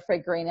nutritionists are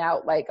figuring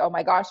out like, oh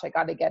my gosh, I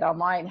got to get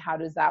online. How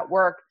does that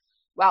work?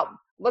 Well,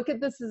 look at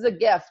this as a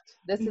gift.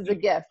 This is a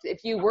gift.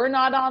 If you were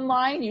not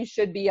online, you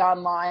should be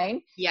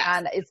online. Yeah.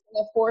 And it's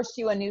going to force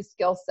you a new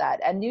skill set.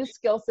 And new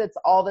skill sets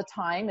all the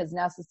time is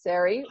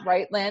necessary,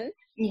 right, Lynn?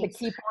 Yes. To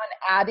keep on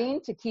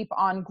adding, to keep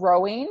on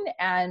growing.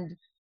 And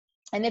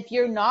if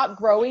you're not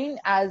growing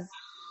as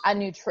a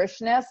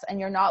nutritionist and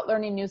you're not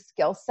learning new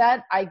skill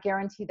set, I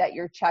guarantee that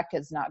your check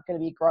is not going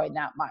to be growing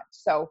that much.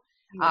 So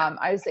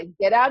I would say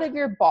get out of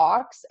your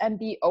box and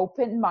be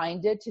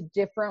open-minded to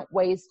different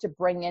ways to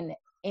bring in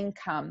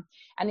income.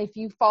 And if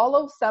you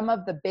follow some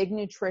of the big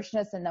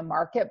nutritionists in the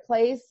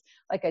marketplace,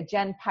 like a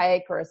Jen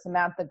Pike or a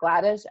Samantha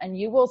Gladys, and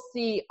you will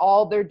see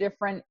all their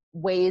different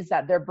ways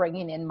that they're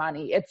bringing in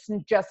money. It's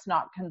just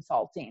not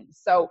consulting.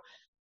 So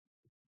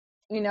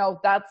you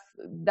know,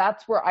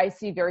 that's where I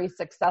see very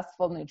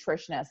successful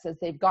nutritionists, is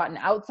they've gotten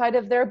outside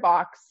of their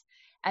box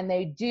and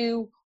they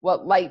do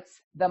what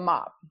lights them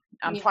up.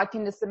 I'm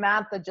talking to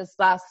Samantha just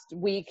last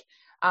week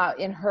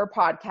in her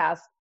podcast.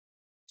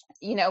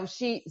 You know,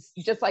 she,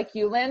 just like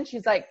you, Lynn,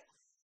 she's like,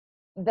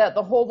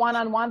 the whole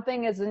one-on-one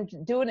thing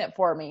isn't doing it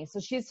for me.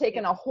 So she's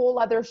taken a whole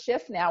other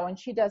shift now, and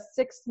she does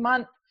 6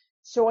 months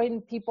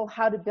showing people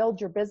how to build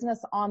your business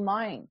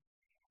online.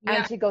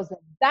 And she goes,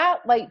 that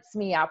lights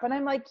me up. And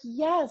I'm like,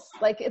 yes,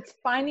 like it's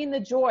finding the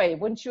joy.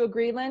 Wouldn't you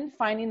agree, Lynn?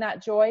 Finding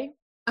that joy?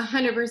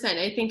 100%.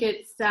 I think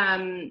it's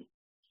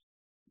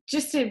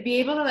just to be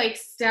able to like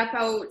step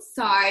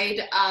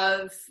outside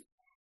of,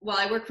 well,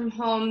 I work from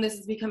home. This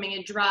is becoming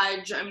a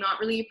drudge. I'm not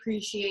really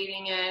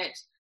appreciating it.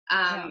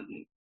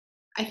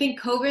 I think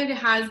COVID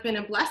has been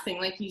a blessing,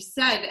 like you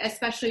said,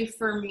 especially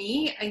for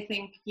me. I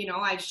think, you know,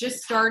 I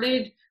just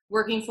started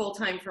working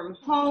full-time from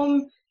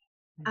home.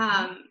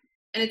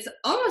 And it's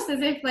almost as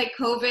if like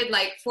COVID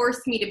like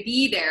forced me to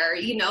be there,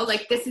 you know,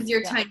 like this is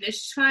your time to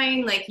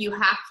shine. Like you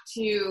have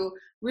to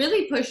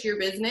really push your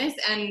business.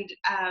 And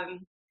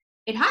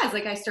it has,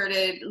 like I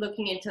started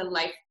looking into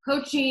life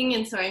coaching.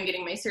 And so I'm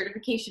getting my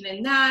certification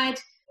in that,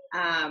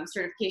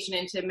 certification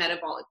into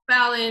metabolic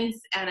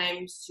balance. And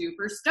I'm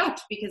super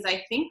stoked because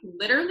I think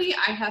literally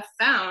I have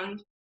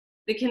found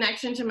the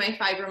connection to my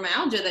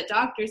fibromyalgia that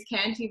doctors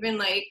can't even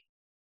like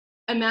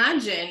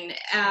imagine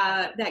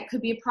that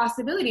could be a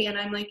possibility. And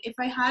I'm like, if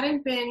I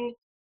hadn't been,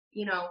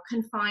 you know,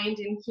 confined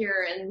in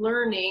here and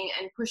learning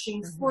and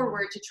pushing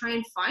forward to try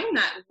and find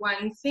that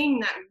one thing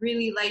that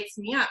really lights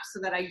me up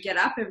so that I get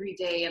up every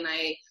day and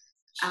I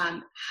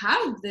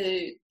have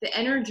the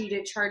energy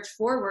to charge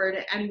forward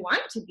and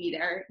want to be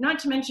there, not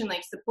to mention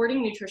like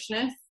supporting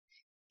nutritionists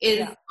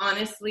is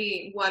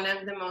honestly one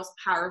of the most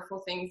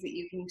powerful things that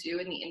you can do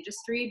in the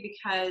industry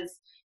because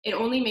it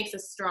only makes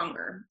us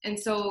stronger. And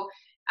so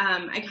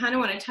I kind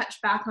of want to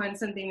touch back on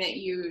something that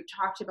you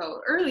talked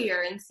about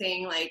earlier and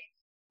saying like,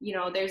 you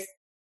know, there's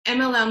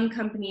MLM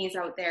companies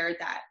out there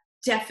that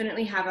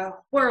definitely have a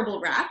horrible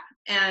rep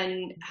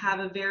and have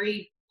a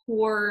very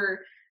poor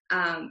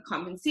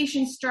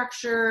compensation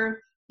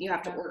structure. You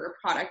have to order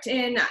a product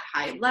in at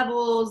high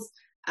levels.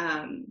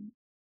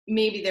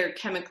 Maybe they're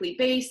chemically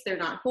based. They're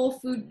not whole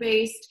food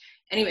based.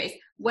 Anyways,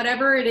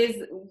 whatever it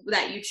is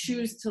that you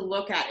choose to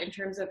look at in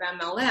terms of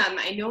MLM,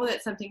 I know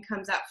that something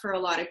comes up for a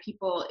lot of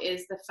people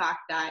is the fact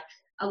that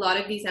a lot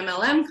of these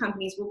MLM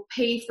companies will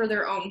pay for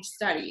their own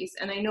studies.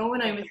 And I know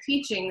when I was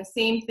teaching, the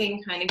same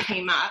thing kind of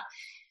came up.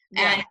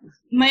 And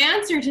my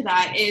answer to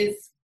that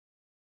is,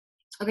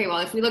 okay, well,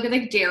 if we look at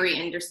the dairy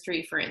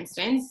industry, for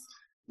instance,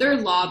 they're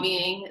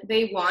lobbying.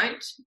 They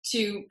want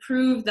to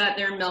prove that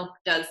their milk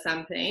does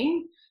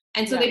something.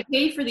 And so they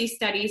pay for these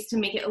studies to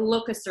make it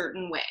look a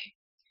certain way.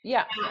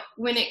 Now,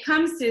 when it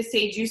comes to,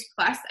 say, Juice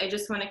Plus, I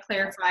just want to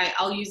clarify,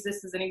 I'll use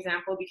this as an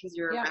example because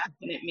you're a rep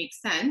and it makes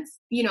sense.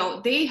 You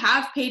know, they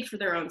have paid for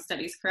their own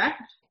studies,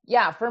 correct?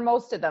 Yeah, for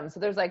most of them.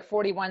 So there's like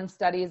 41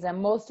 studies and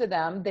most of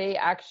them, they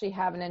actually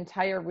have an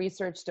entire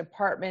research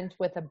department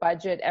with a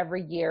budget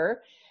every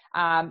year.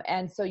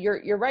 And so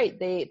you're right.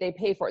 They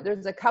pay for it.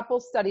 There's a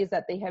couple studies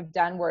that they have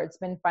done where it's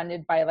been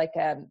funded by like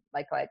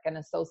an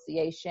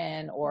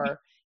association or,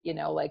 you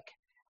know, like,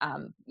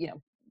 you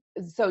know,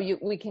 so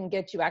we can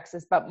get you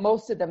access, but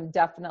most of them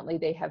definitely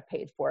they have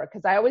paid for it.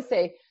 Cause I always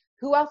say,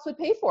 who else would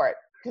pay for it?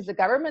 Because the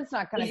government's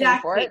not going to pay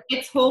for it.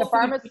 It's whole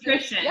food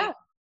nutrition.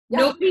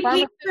 Nobody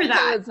pays for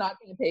that. Is not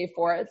going to pay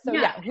for it. So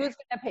who's going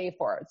to pay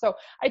for it? So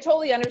I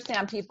totally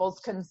understand people's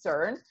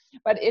concern,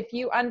 but if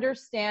you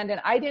understand, and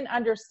I didn't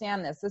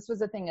understand this was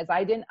the thing is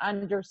I didn't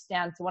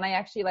understand. So when I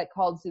actually like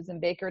called Susan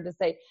Baker to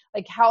say,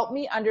 like, help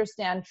me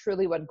understand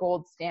truly what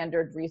gold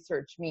standard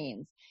research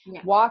means.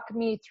 Walk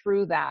me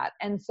through that.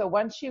 And so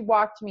once she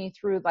walked me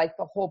through like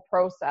the whole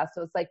process,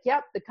 so it's like,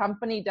 yep, the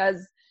company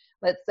does,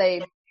 let's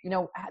say, you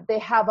know, they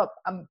have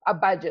a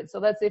budget. So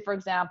let's say, for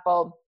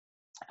example,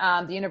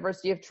 the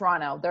University of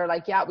Toronto, they're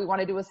like, yeah, we want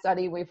to do a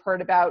study. We've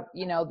heard about,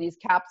 you know, these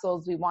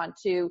capsules. We want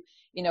to,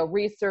 you know,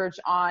 research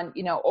on,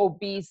 you know,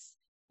 obese,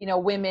 you know,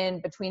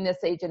 women between this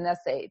age and this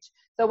age.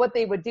 So what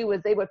they would do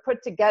is they would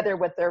put together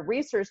with their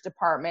research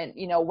department,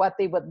 you know, what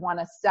they would want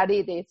to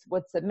study. They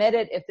would submit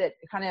it if it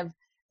kind of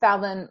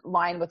fell in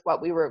line with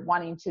what we were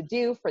wanting to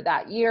do for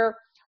that year.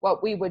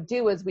 What we would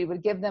do is we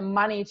would give them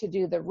money to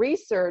do the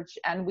research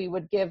and we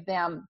would give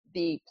them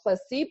the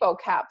placebo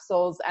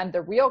capsules and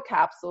the real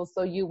capsules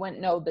so you wouldn't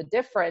know the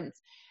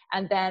difference.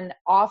 And then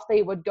off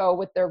they would go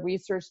with their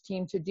research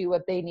team to do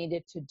what they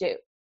needed to do.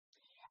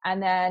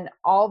 And then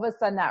all of a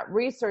sudden that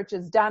research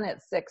is done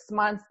at 6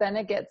 months, then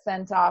it gets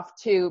sent off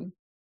to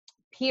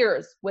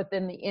peers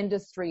within the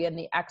industry and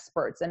the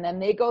experts. And then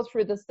they go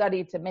through the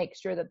study to make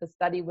sure that the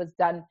study was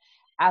done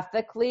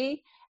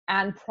ethically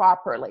and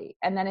properly.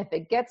 And then if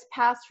it gets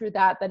passed through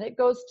that, then it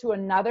goes to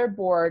another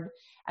board.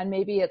 And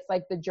maybe it's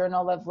like the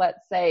journal of,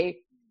 let's say,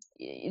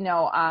 you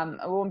know,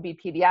 it won't be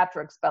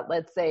pediatrics, but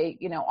let's say,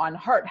 you know, on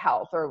heart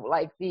health or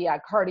like the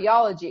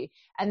cardiology.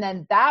 And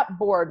then that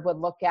board would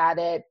look at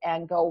it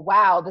and go,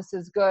 wow, this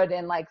is good.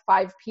 And like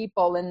 5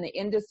 people in the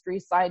industry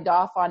signed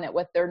off on it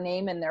with their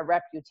name and their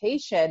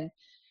reputation.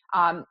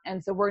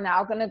 And so we're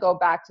now going to go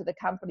back to the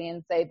company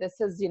and say,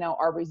 this is, you know,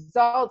 our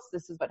results.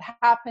 This is what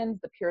happens.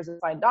 The peers have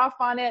signed off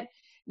on it.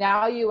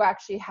 Now you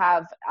actually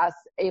have us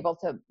able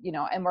to, you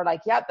know, and we're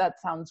like, yeah,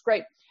 that sounds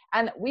great.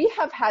 And we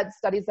have had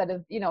studies that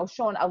have, you know,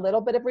 shown a little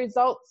bit of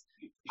results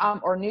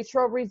or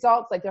neutral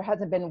results. Like there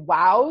hasn't been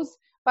wows,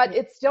 but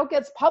it still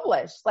gets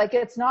published. Like,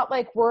 it's not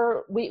like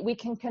we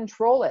can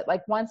control it.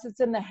 Like, once it's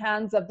in the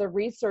hands of the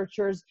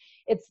researchers,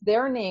 it's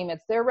their name,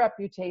 it's their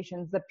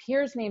reputations, the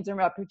peers' names and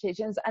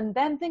reputations. And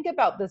then think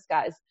about this,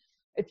 guys.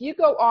 If you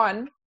go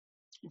on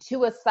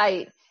to a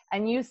site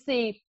and you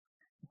see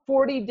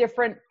 40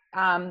 different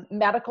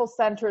medical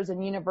centers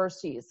and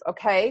universities,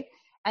 okay,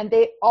 and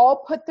they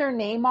all put their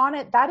name on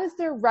it, that is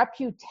their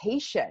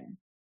reputation.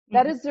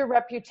 That is their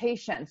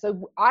reputation.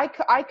 So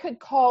I could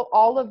call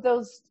all of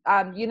those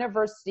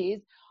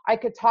universities. I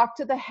could talk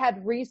to the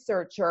head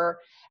researcher,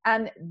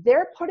 and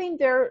they're putting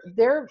their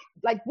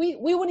like, we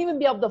wouldn't even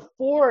be able to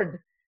afford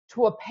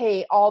to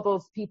pay all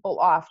those people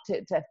off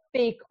to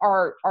fake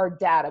our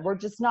data. We're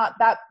just not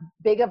that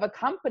big of a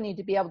company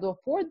to be able to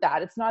afford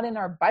that. It's not in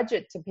our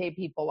budget to pay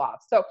people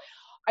off. So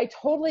I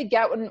totally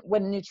get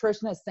when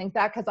nutritionists think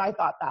that, because I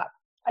thought that.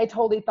 I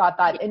totally thought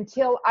that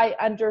until I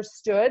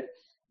understood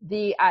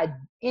the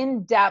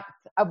in-depth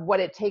of what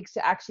it takes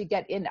to actually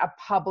get in a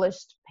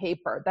published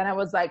paper. Then I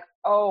was like,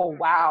 oh,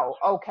 wow,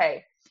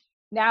 okay.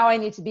 Now I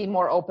need to be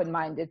more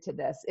open-minded to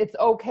this. It's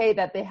okay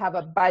that they have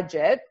a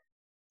budget.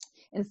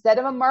 Instead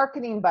of a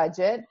marketing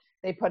budget,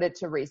 they put it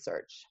to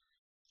research.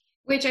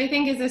 Which I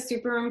think is a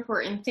super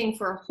important thing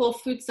for a whole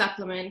food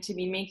supplement to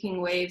be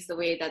making waves the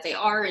way that they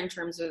are in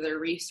terms of their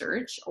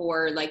research,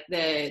 or like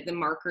the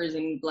markers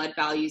and blood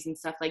values and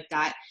stuff like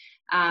that.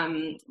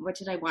 What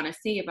did I want to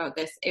say about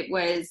this? It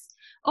was,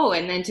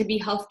 and then to be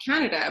Health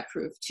Canada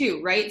approved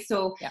too, right?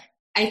 So yeah.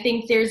 I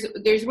think there's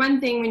one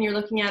thing when you're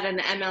looking at an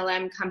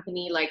MLM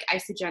company like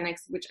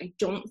Isagenix, which I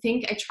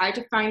tried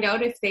to find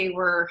out if they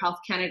were Health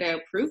Canada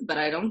approved, but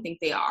I don't think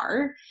they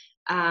are.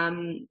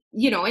 And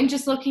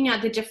just looking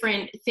at the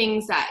different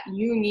things that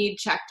you need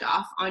checked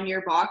off on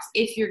your box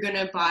if you're going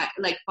to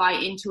buy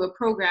into a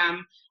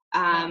program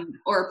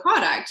or a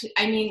product.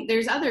 I mean,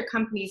 there's other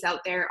companies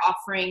out there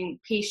offering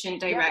patient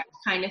direct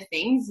kind of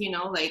things,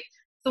 like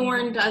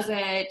Thorne does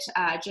it,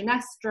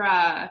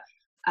 Genestra,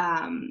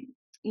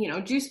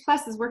 Juice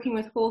Plus is working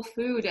with Whole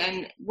Food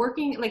and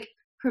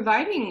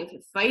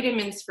providing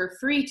vitamins for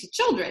free to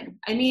children.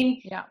 I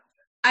mean,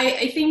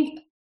 I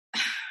think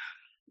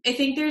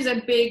there's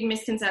a big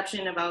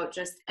misconception about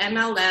just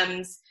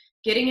MLMs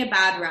getting a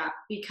bad rap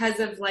because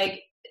of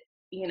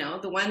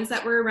the ones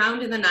that were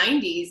around in the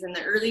 90s and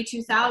the early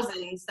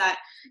 2000s that,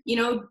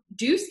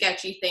 do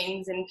sketchy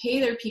things and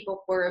pay their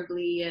people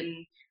horribly.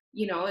 And,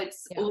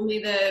 it's only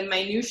the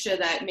minutia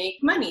that make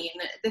money.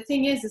 And the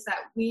thing is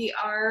that we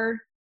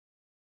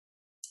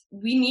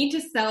need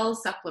to sell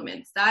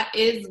supplements. That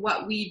is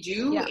what we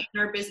do in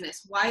our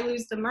business. Why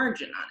lose the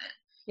margin on it?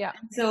 Yeah.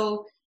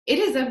 So it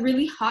is a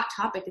really hot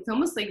topic. It's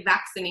almost like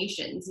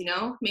vaccinations,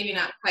 maybe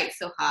not quite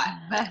so hot.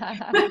 But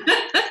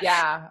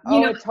yeah.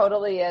 It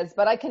totally is.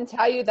 But I can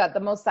tell you that the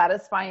most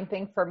satisfying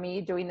thing for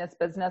me doing this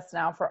business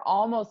now for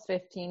almost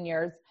 15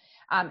 years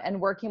and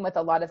working with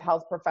a lot of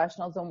health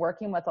professionals and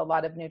working with a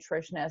lot of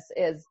nutritionists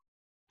is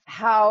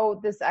how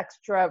this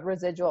extra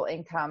residual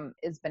income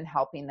has been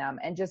helping them.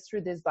 And just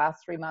through these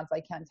last 3 months,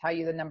 I can't tell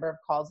you the number of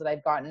calls that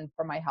I've gotten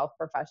from my health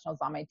professionals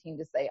on my team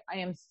to say, I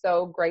am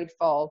so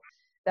grateful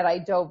that I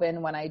dove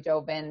in when I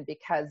dove in,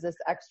 because this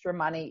extra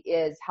money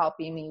is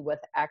helping me with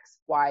X,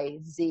 Y,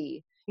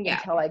 Z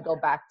until I go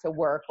back to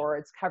work, or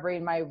it's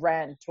covering my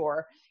rent,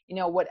 or,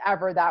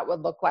 whatever that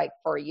would look like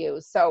for you.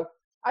 So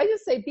I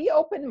just say, be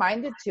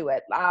open-minded to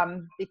it,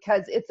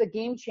 because it's a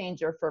game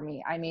changer for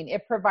me. I mean,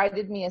 it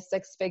provided me a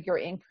 6-figure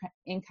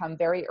income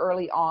very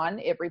early on.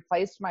 It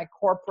replaced my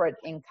corporate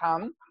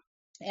income,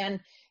 and,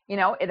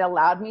 it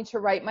allowed me to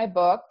write my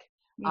book.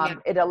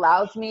 It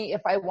allows me, if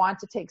I want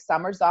to take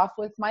summers off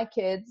with my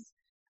kids,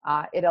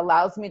 it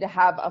allows me to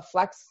have a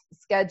flex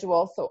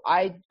schedule. So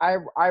I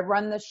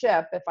run the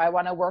ship. If I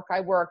want to work, I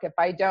work. If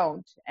I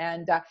don't.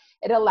 And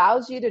it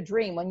allows you to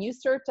dream. When you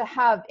start to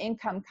have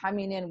income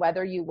coming in,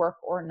 whether you work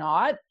or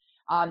not,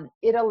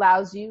 it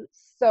allows you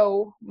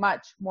so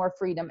much more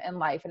freedom in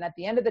life. And at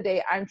the end of the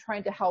day, I'm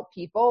trying to help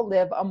people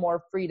live a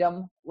more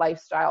freedom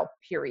lifestyle,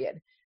 period.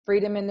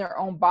 Freedom in their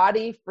own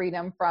body,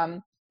 freedom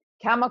from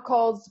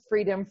chemicals,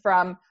 freedom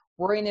from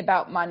worrying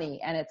about money.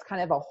 And it's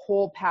kind of a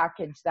whole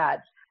package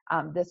that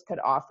this could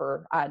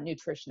offer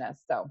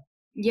nutritionists. So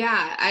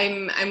yeah,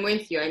 I'm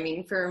with you. I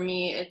mean, for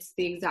me, it's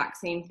the exact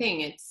same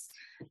thing. It's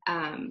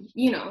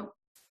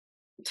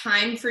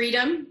time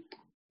freedom.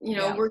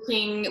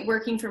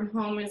 Working from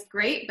home is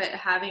great, but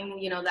having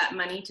that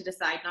money to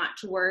decide not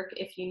to work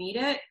if you need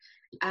it.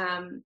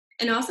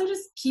 And also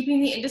just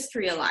keeping the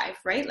industry alive,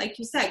 right? Like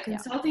you said,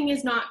 consulting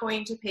is not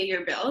going to pay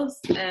your bills.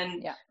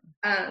 And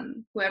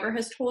whoever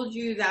has told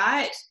you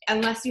that,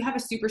 unless you have a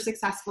super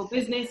successful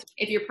business,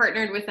 if you're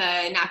partnered with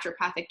a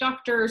naturopathic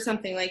doctor or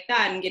something like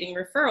that and getting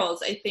referrals,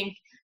 I think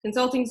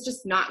consulting is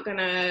just not going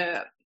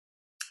to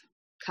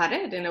cut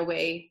it in a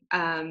way.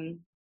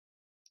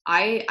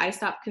 I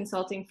stopped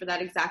consulting for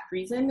that exact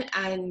reason.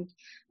 And,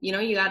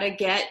 you got to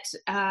get,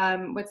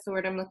 what's the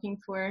word I'm looking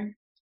for?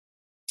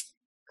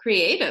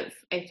 Creative,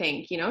 I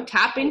think,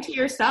 tap into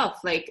yourself.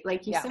 Like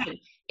you said,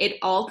 it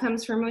all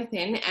comes from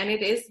within, and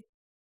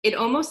it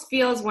almost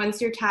feels once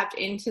you're tapped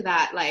into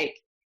that, like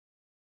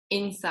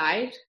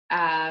inside.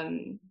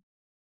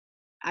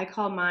 I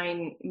call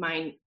mine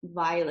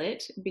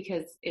Violet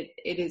because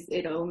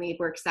it only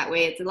works that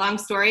way. It's a long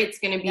story. It's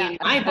going to be in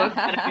my book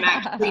that I'm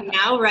actually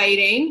now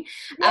writing.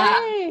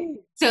 Yay!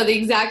 So the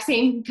exact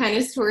same kind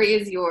of story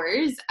as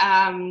yours.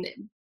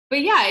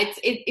 But yeah,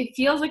 it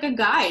feels like a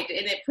guide,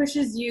 and it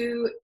pushes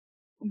you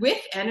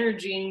with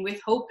energy and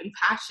with hope and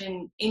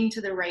passion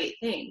into the right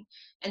thing.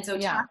 And so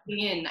tapping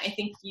in, I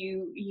think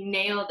you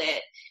nailed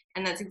it.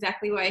 And that's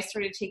exactly why I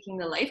started taking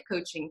the life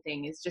coaching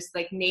thing, is just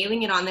like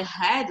nailing it on the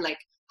head. Like,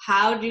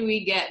 how do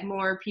we get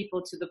more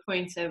people to the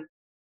point of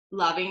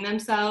loving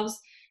themselves,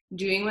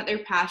 doing what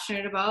they're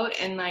passionate about?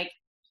 And like,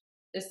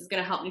 this is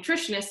going to help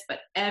nutritionists, but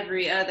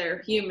every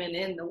other human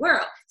in the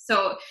world.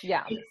 So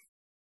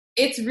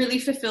it's really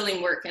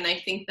fulfilling work. And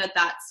I think that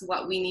that's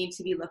what we need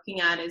to be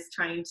looking at, is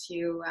trying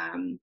to,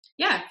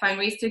 find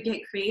ways to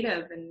get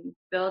creative and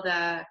build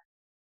a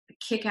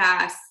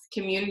kick-ass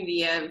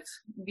community of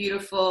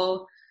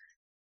beautiful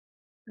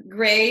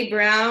gray,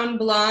 brown,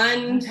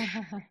 blonde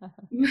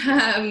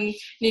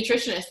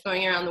nutritionists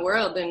going around the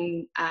world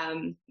and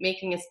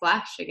making a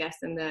splash, I guess,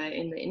 in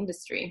the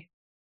industry.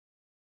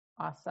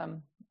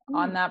 Awesome.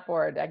 On that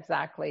board,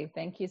 exactly.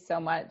 Thank you so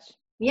much.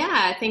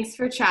 Yeah, thanks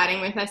for chatting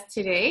with us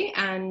today.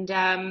 And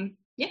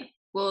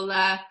we'll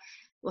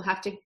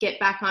have to get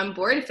back on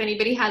board. If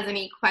anybody has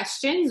any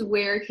questions,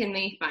 where can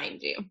they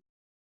find you?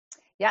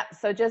 Yeah,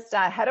 so just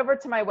head over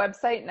to my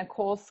website,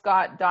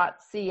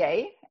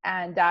 nicolescott.ca,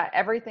 and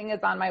everything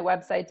is on my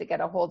website to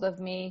get a hold of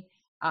me.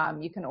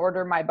 You can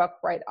order my book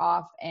right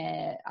off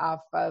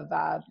of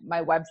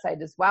my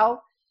website as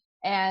well.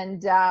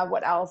 And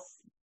what else?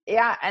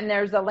 Yeah, and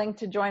there's a link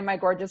to join my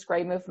Gorgeous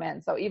Gray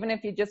movement. So even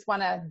if you just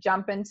want to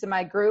jump into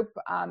my group,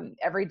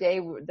 every day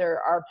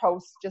there are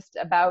posts just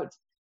about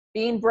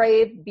being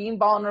brave, being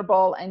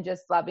vulnerable, and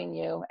just loving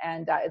you.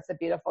 And it's a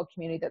beautiful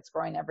community that's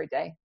growing every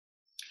day.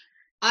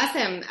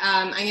 Awesome.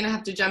 I'm going to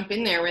have to jump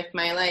in there with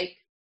my like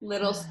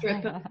little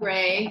strip of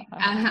gray.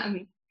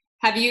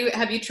 Have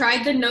you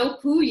tried the no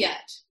poo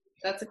yet?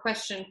 That's a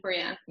question for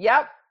you.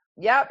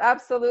 Yep,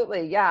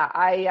 absolutely. Yeah,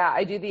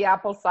 I do the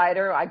apple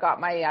cider. I got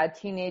my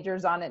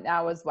teenagers on it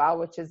now as well,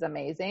 which is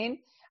amazing.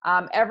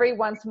 Every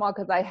once in a while,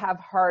 because I have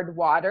hard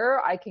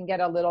water, I can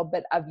get a little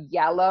bit of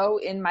yellow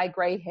in my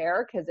gray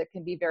hair because it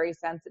can be very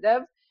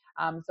sensitive.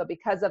 So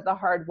because of the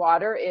hard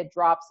water, it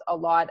drops a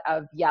lot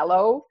of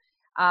yellow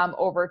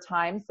over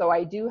time. So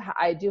I do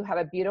have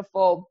a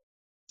beautiful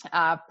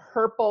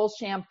purple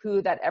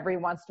shampoo that every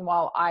once in a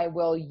while I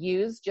will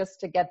use just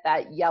to get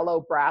that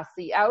yellow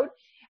brassy out.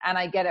 And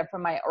I get it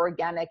from my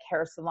organic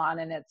hair salon,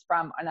 and it's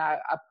from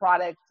a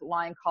product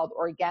line called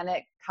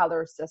Organic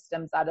Color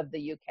Systems out of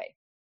the UK.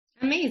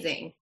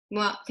 Amazing.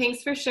 Well,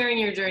 thanks for sharing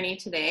your journey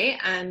today.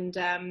 And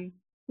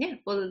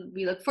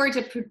we look forward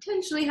to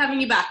potentially having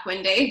you back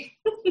one day.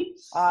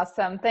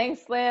 Awesome.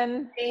 Thanks,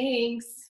 Lynn. Thanks.